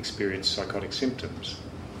have experienced psychotic symptoms,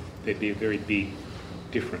 there'd be a very big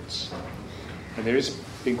difference. And there has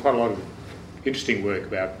been quite a lot of interesting work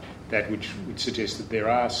about that which would suggest that there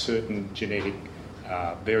are certain genetic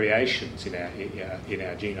variations in our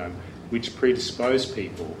genome which predispose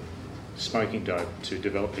people smoking dope to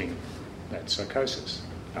developing that psychosis.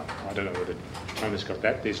 Now, I don't know whether Thomas got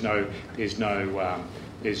that. There's no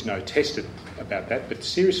test about that. But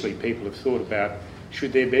seriously, people have thought about,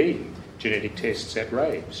 should there be genetic tests at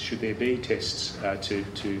raves? Should there be tests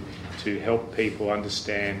to help people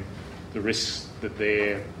understand the risks that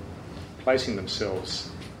they're placing themselves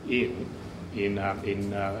in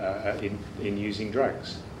using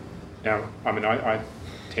drugs? Now, I mean, I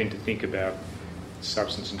tend to think about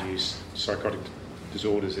substance-induced psychotic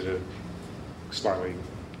disorders in a slightly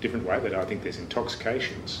different way, that I think there's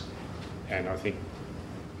intoxications, and I think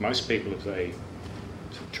most people, if they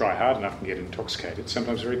try hard enough and get intoxicated,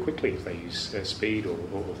 sometimes very quickly if they use speed or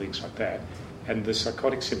things like that, and the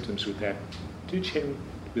psychotic symptoms with that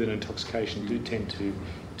with an intoxication do tend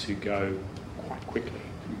to go quite quickly.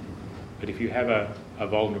 But if you have a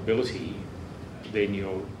vulnerability, then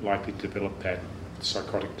you're likely to develop that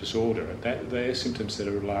psychotic disorder. They're symptoms that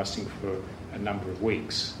are lasting for a number of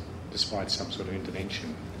weeks, despite some sort of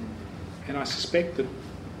intervention. And I suspect that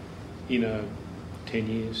in 10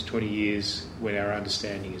 years, 20 years, when our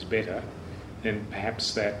understanding is better, then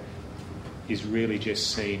perhaps that is really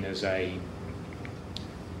just seen as a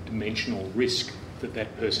dimensional risk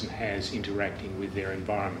that person has interacting with their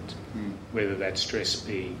environment, whether that stress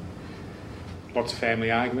be lots of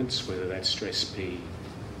family arguments, whether that stress be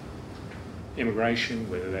immigration,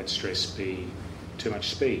 whether that stress be too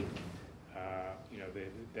much speed.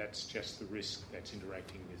 that's just the risk that's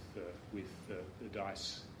interacting with the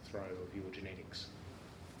dice throw of your genetics.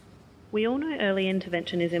 We all know early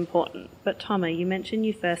intervention is important, but Tomer, you mentioned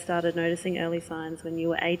you first started noticing early signs when you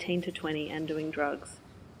were 18 to 20 and doing drugs.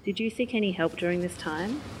 Did you seek any help during this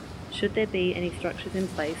time? Should there be any structures in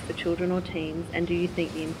place for children or teens, and do you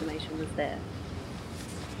think the information was there?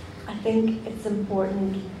 I think it's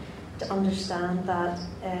important to understand that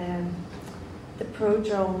the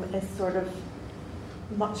prodrome is sort of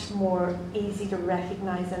much more easy to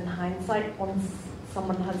recognise in hindsight once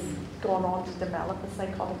someone has gone on to develop a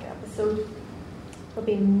psychotic episode. There'll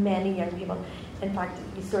be many young people. In fact,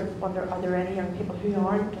 you sort of wonder, are there any young people who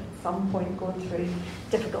aren't at some point going through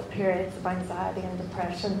difficult periods of anxiety and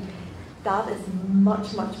depression? That is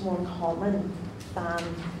much, much more common than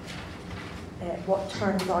what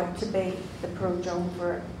turns out to be the prodrome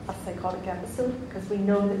for a psychotic episode, because we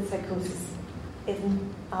know that psychosis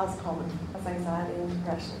isn't as common as anxiety and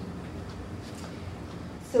depression.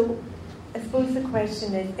 So I suppose the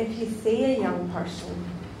question is, if you see a young person,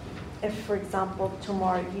 if, for example,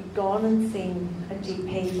 tomorrow you'd gone and seen a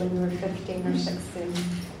GP when you were 15 or 16,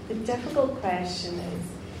 the difficult question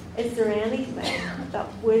is there anything that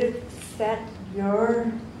would have set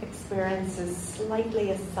your experiences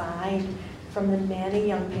slightly aside from the many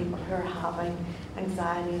young people who are having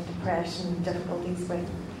anxiety and depression, difficulties with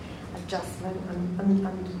adjustment,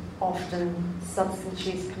 and often substance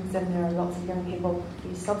use comes in there. Lots of young people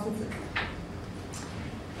use substances.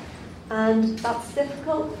 And that's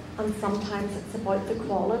difficult, and sometimes it's about the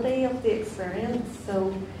quality of the experience.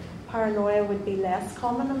 So paranoia would be less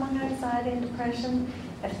common among anxiety and depression.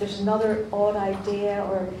 If there's another odd idea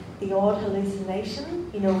or the odd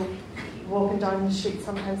hallucination, walking down the street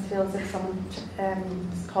sometimes feels like someone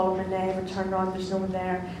is calling my name, or turn around, there's no one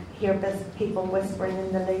there, hear people whispering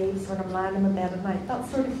in the leaves when I'm lying in my bed at night, that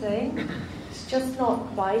sort of thing. It's just not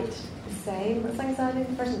quite the same as anxiety and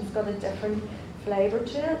depression. It's got a different flavour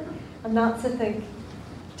to it. And that's, I think,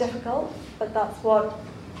 difficult, but that's what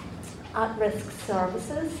at-risk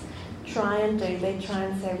services try and do. They try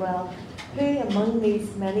and say, well, who among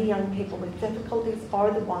these many young people with difficulties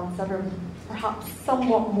are the ones that are perhaps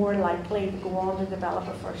somewhat more likely to go on to develop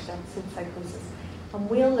a first episode psychosis? And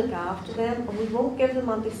we'll look after them, and we won't give them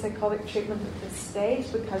antipsychotic treatment at this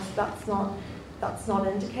stage, because that's not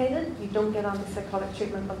indicated. You don't get antipsychotic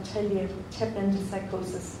treatment until you tip into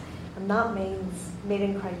psychosis. And that means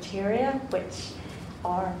meeting criteria, which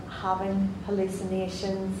are having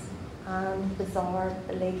hallucinations and bizarre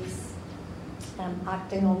beliefs,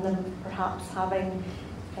 acting on them, perhaps having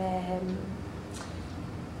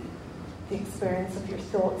the experience of your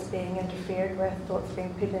thoughts being interfered with, thoughts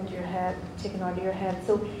being put into your head, taken out of your head.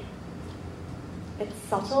 So it's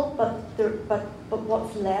subtle, but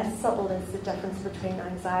what's less subtle is the difference between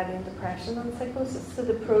anxiety and depression and psychosis. So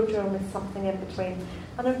the prodrome is something in between.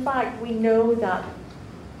 And in fact, we know that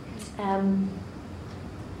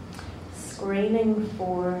screening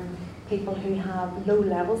for people who have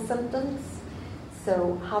low-level symptoms,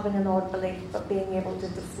 so having an odd belief but being able to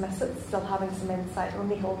dismiss it, still having some insight,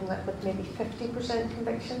 only holding it with maybe 50%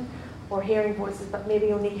 conviction, or hearing voices but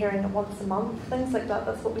maybe only hearing it once a month, things like that.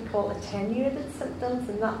 That's what we call attenuated symptoms,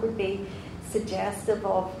 and that would be suggestive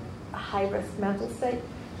of a high-risk mental state.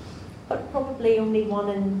 But probably only 1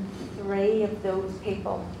 in 3 of those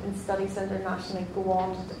people in studies internationally go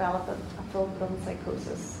on to develop a full-blown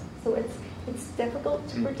psychosis. So it's difficult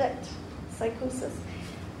to predict psychosis.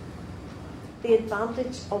 The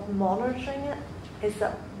advantage of monitoring it is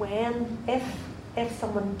that if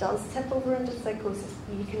someone does tip over into psychosis,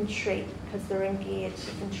 you can treat because they're engaged,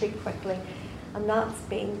 you can treat quickly. And that's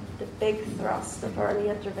been the big thrust of early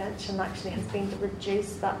intervention, actually, has been to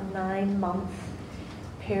reduce that 9-month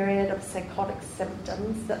period of psychotic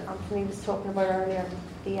symptoms that Anthony was talking about earlier.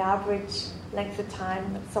 The average length of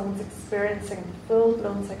time that someone's experiencing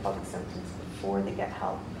full-blown psychotic symptoms before they get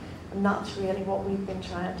help. And that's really what we've been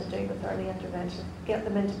trying to do with early intervention. Get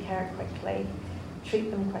them into care quickly,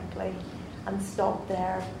 treat them quickly, and stop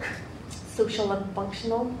their social and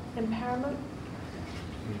functional impairment.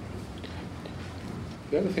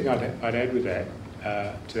 The other thing I'd add with that,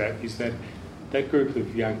 to that, is that group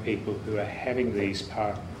of young people who are having these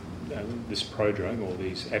this prodrome or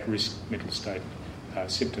these at-risk mental state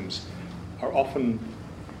symptoms are often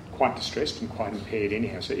quite distressed and quite impaired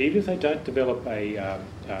anyhow. So even if they don't develop a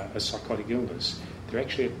psychotic illness, they're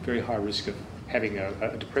actually at very high risk of having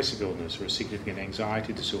a depressive illness or a significant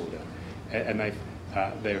anxiety disorder, and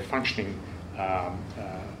they're functioning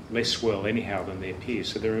less well anyhow than their peers.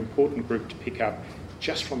 So they're an important group to pick up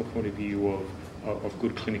just from the point of view of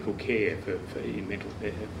good clinical care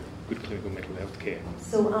for good clinical mental health care.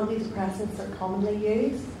 So antidepressants are commonly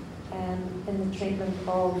used in the treatment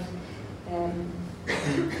of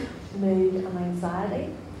mood and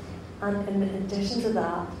anxiety. And in addition to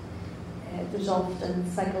that, there's often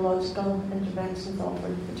psychological interventions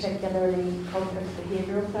offered, particularly cognitive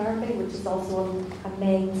behavioural therapy, which is also a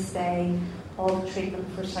mainstay of treatment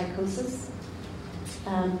for psychosis.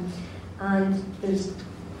 And there's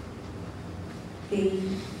the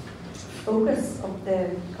focus of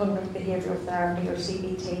the cognitive behavioural therapy, or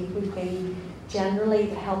CBT, would be generally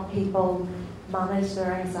to help people manage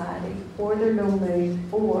their anxiety or their low mood,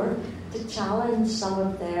 or to challenge some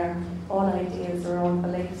of their odd ideas or odd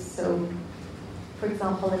beliefs. So, for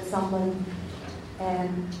example, if someone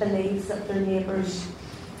believes that their neighbours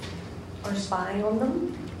are spying on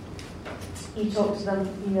them, you talk to them,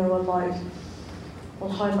 about,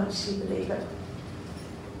 well, how much do you believe it?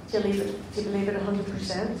 Do you believe it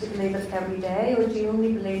 100%? Do you believe it every day? Or do you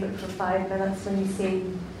only believe it for 5 minutes when you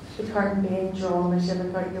see the curtain being drawn as you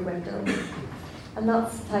look out your window? And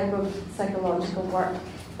that's the type of psychological work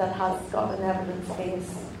that has got an evidence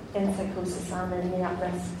base in psychosis and in the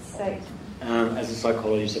at-risk state. As a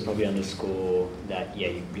psychologist, I'd probably underscore that,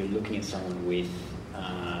 you're looking at someone with,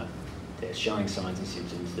 they're showing signs and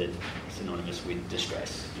symptoms that are synonymous with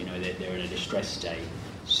distress. They're in a distressed state.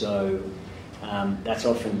 So that's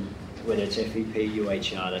often, whether it's FEP,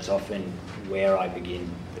 UHR, that's often where I begin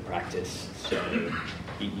the practice. So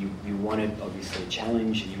you want to obviously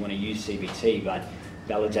challenge and you want to use CBT, but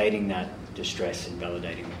validating that distress and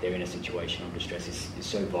validating that they're in a situation of distress is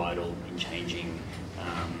so vital in changing,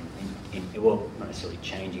 well, not necessarily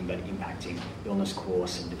changing, but impacting illness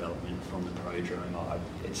course and development from the prodrome.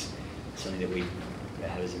 It's something that we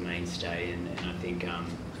have as a mainstay, and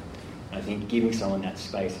I think giving someone that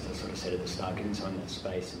space, as I sort of said at the start, giving someone that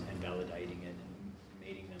space and validating it and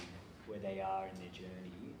meeting them where they are in their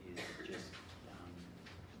journey is just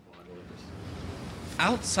vital.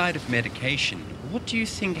 Outside of medication, what do you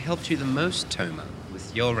think helped you the most, Toma,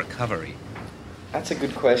 with your recovery? That's a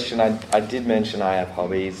good question. I did mention I have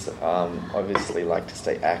hobbies. Obviously like to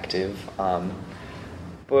stay active.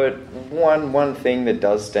 But one thing that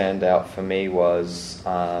does stand out for me was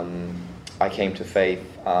I came to faith.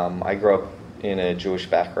 I grew up in a Jewish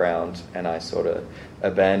background, and I sort of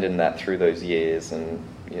abandoned that through those years and,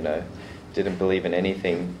 didn't believe in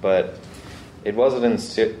anything. But it wasn't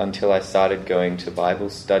until I started going to Bible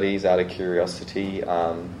studies out of curiosity,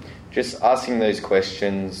 just asking those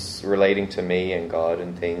questions relating to me and God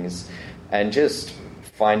and things, and just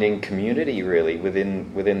finding community really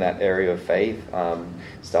within that area of faith.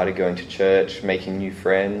 Started going to church, making new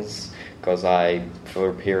friends, because for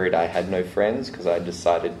a period I had no friends because I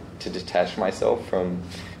decided to detach myself from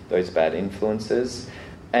those bad influences.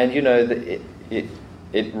 And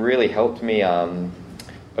it really helped me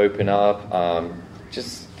open up,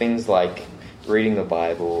 just things like reading the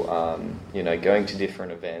Bible, going to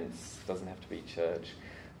different events. Doesn't have to be church,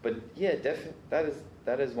 but yeah, definitely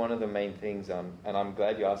that is one of the main things. And I'm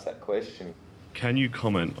glad you asked that question. Can you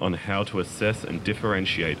comment on how to assess and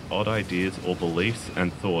differentiate odd ideas or beliefs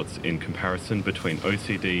and thoughts in comparison between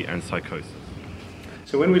OCD and psychosis?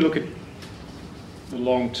 So when we look at the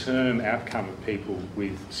long-term outcome of people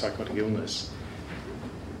with psychotic illness,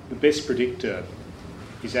 the best predictor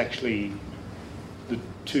is actually the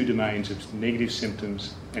two domains of negative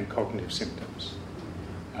symptoms and cognitive symptoms.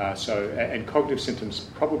 And cognitive symptoms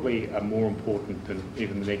probably are more important than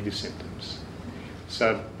even the negative symptoms.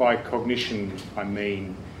 So by cognition, I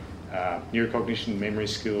mean neurocognition, memory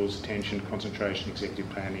skills, attention, concentration, executive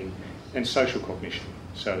planning, and social cognition.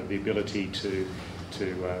 So the ability to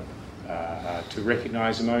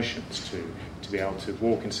recognise emotions, to be able to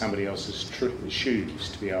walk in somebody else's shoes,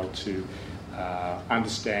 to be able to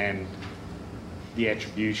understand the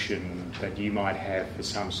attribution that you might have for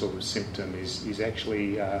some sort of symptom is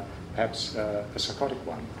actually perhaps a psychotic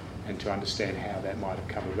one, and to understand how that might have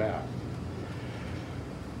come about.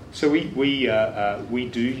 So we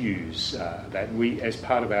do use that. As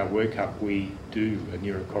part of our workup, we do a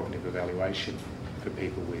neurocognitive evaluation for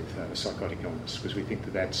people with psychotic illness, because we think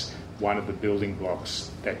that that's one of the building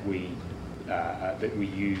blocks that we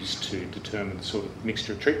use to determine the sort of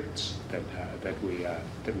mixture of treatments that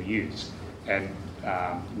we use. And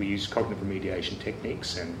we use cognitive remediation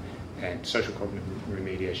techniques and social cognitive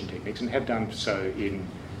remediation techniques, and have done so in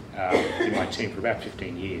my team for about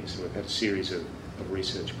 15 years. So we've had a series of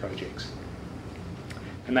research projects,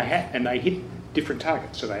 and they hit different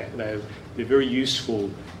targets. So they're very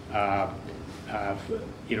useful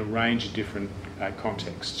in a range of different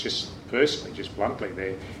contexts. Just bluntly,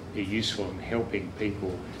 they're useful in helping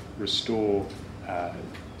people restore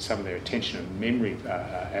some of their attention and memory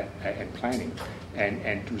and planning,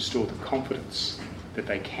 and to restore the confidence that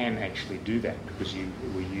they can actually do that, because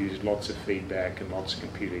we use lots of feedback and lots of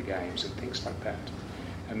computer games and things like that.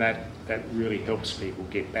 And that really helps people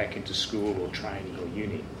get back into school or training or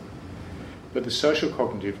uni. But the social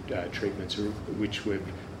cognitive treatments, which we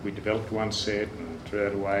developed one set and threw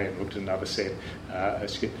it away and looked at another set,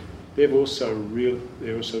 they're also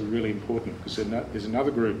really important, because there's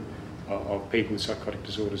another group of people with psychotic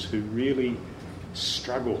disorders who really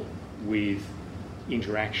struggle with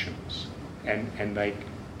interactions, and they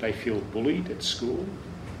feel bullied at school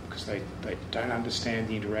because they don't understand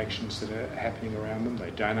the interactions that are happening around them.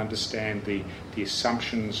 They don't understand the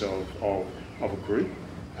assumptions of a group,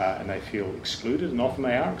 and they feel excluded, and often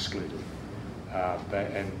they are excluded.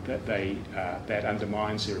 That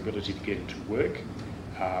undermines their ability to get into work,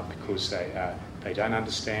 because they don't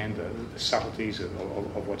understand the subtleties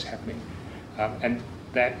of what's happening. And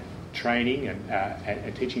that training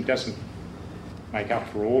and teaching doesn't make up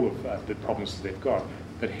for all of the problems that they've got,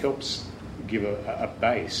 but helps give a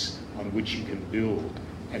base on which you can build.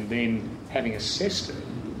 And then, having assessed it,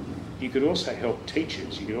 you could also help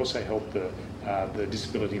teachers, you could also help the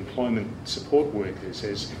disability employment support workers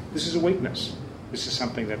as this is a weakness. This is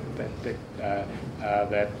something that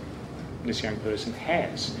this young person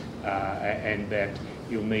has, and that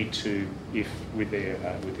you'll need to, if with their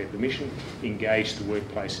permission, engage the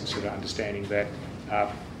workplace in sort of understanding that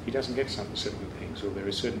he doesn't get certain things, or there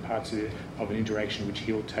are certain parts of an interaction which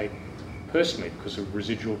he'll take personally because of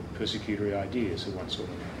residual persecutory ideas of one sort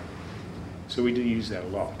or another. So we do use that a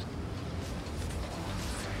lot.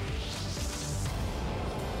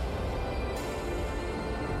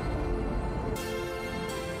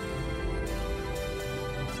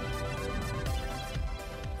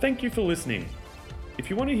 Thank you for listening. If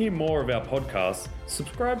you want to hear more of our podcasts,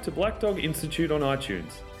 subscribe to Black Dog Institute on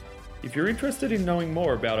iTunes. If you're interested in knowing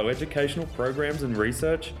more about our educational programs and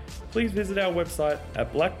research, please visit our website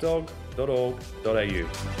at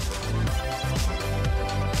blackdog.org.au.